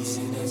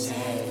reason to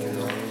tag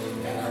along.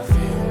 And I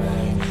feel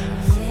like I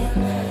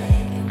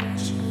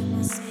want you in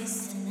my space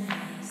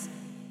tonight.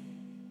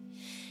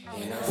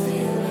 And I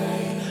feel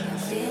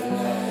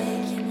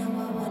like, you know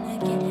I wanna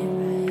get it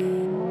right.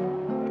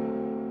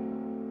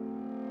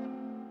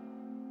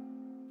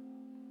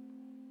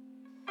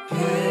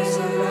 Cause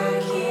the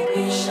light keep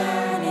me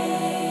shining.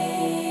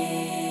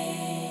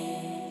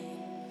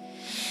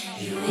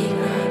 You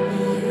ignite me,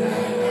 you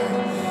light up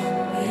when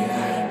we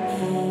light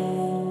me.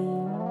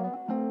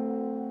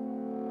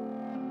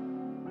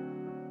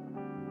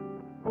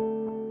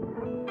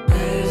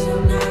 Cause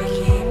I'm not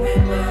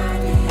keeping my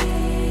name,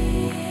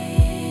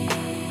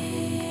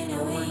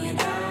 and when you're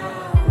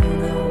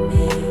down on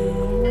me,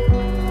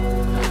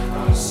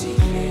 I see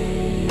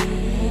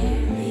clearly.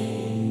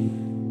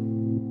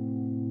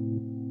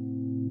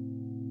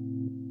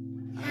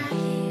 I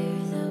hear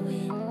the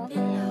wind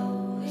below,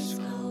 it's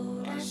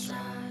cold, I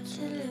start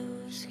to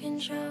lose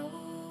control.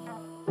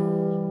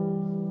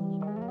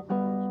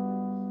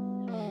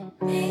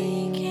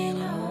 Make it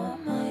on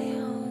my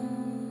own.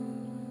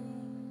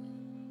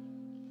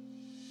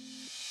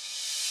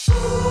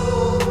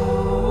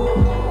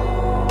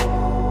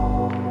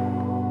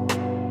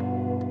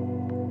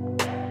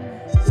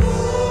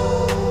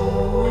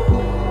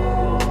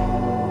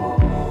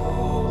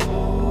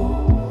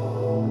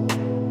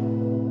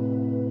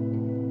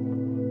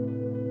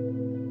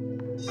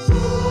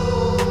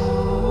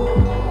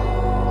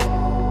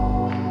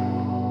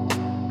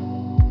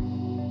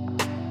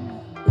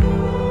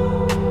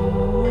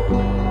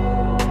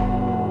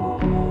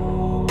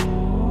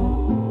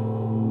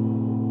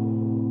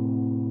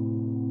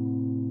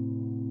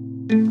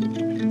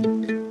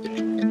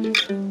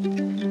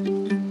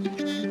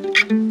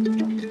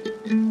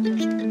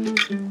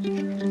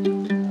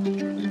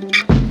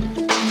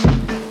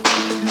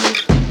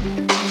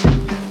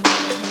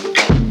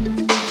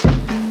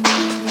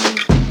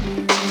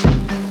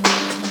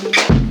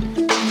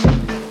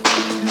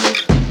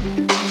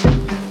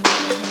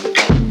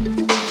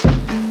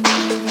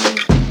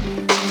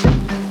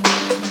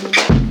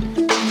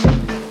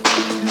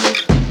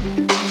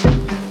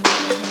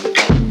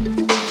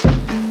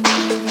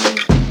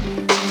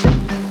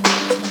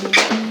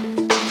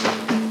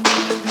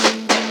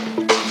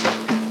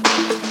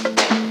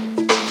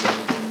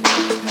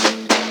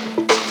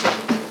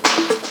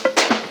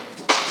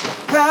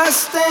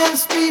 Past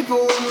tense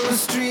people in the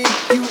street,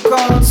 you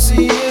can't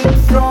see it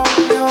from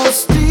your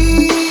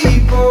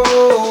steeple.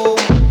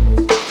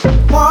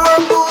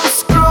 Marble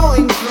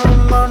scrolling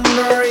from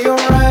under your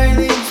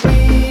eyelids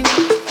mean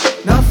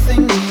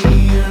nothing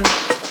here.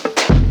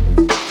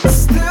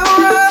 Still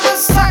rather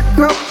suck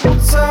up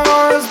what's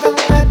ours than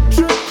let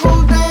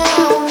trickle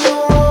down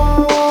your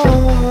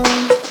own.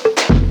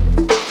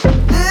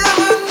 Live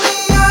in the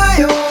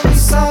eye of the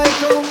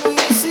cycle, we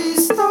see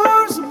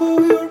stars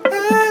above your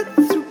head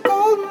through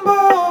golden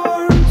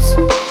bars.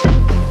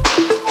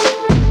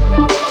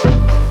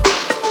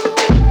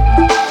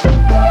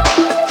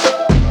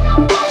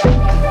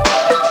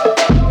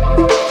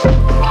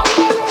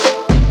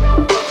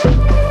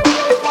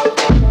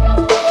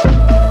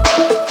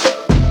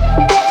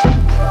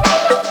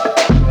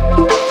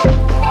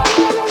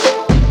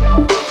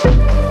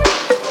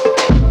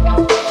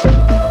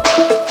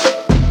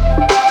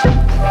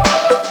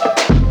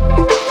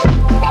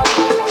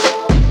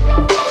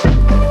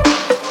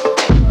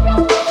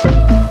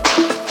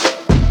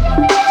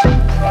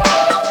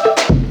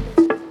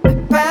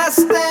 Past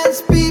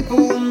tense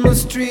people in the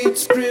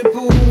streets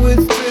cripple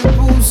with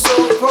triple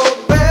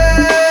so-called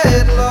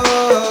bad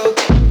luck.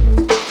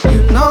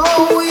 You know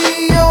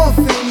we all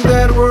think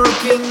that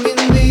working in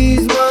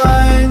these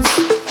minds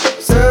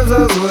serves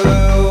us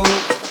well.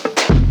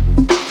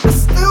 I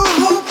still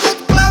hope that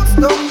clouds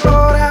don't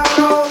blot out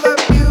all that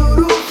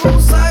beautiful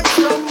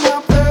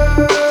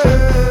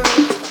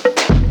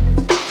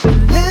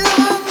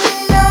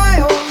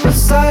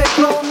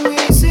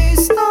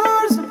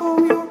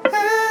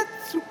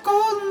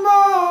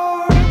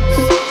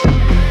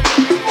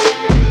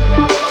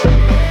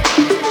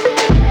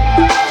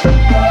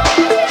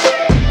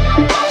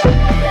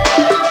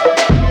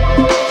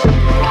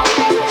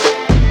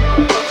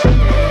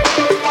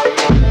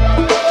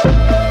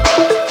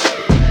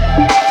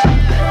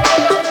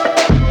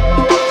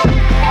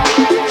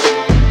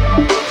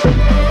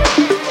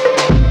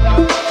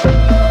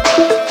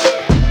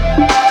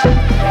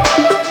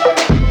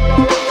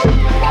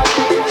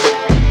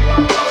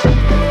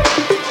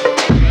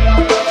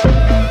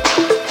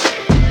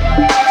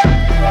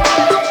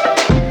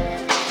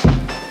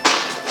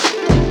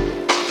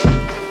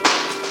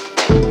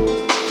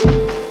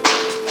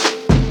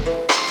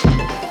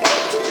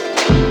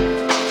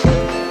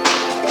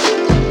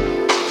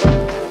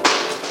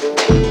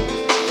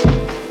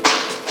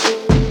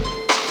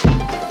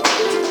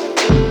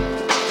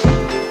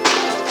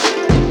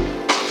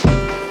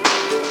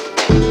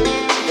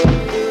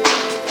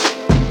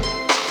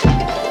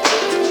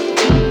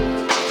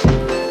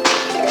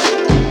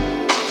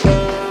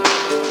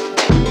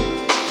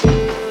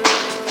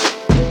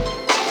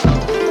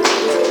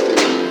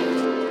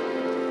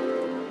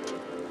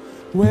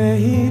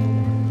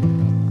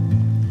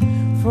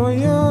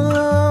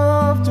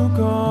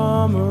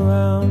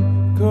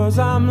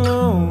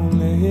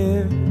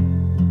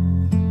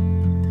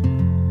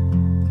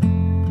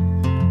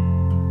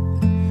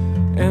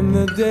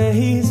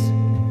days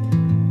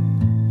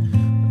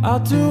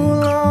are too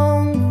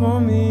long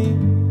for me.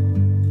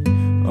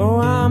 Oh,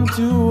 I'm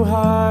too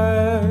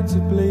hard to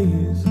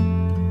please.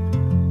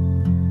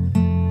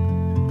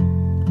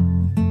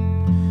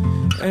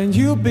 And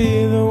you'll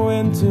be the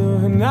winter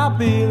and I'll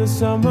be the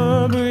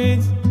summer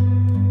breeze.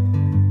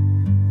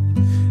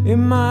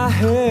 In my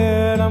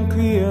head I'm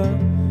clear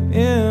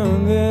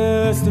in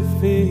this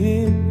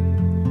defeat,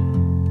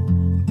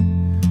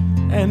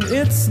 and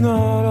it's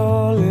not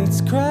all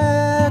it's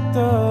cracked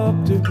up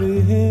to be.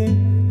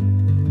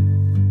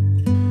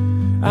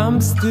 I'm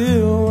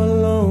still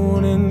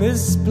alone in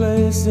this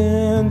place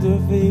in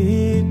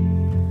defeat.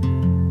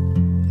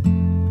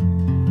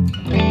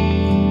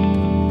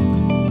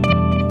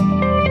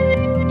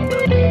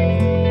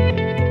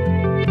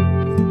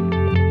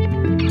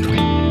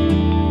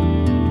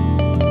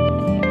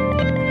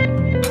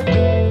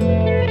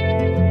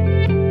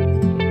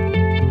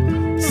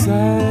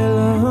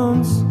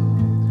 Silence,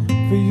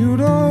 for you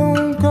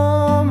don't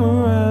come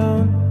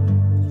around.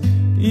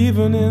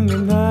 Even in the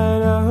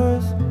night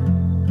hours,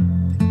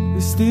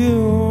 it's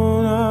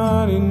still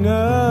not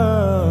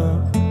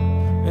enough.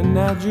 And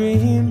I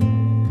dream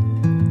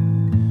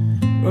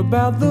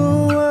about the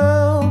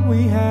world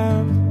we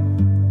have.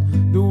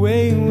 The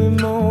way we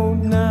mold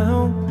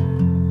now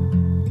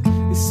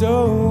is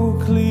so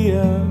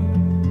clear.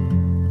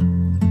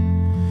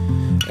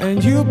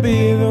 And you'll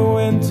be the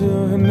winter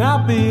and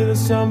I'll be the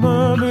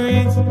summer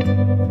breeze.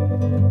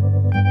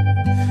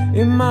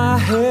 In my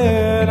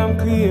head I'm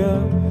clear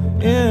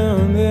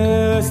in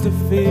this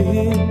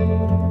defeat,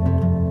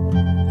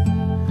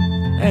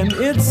 and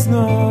it's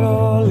not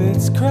all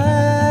it's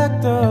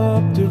cracked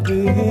up to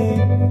be.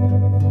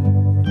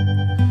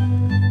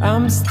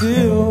 I'm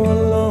still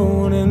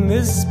alone in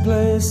this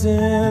place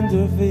in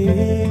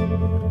defeat.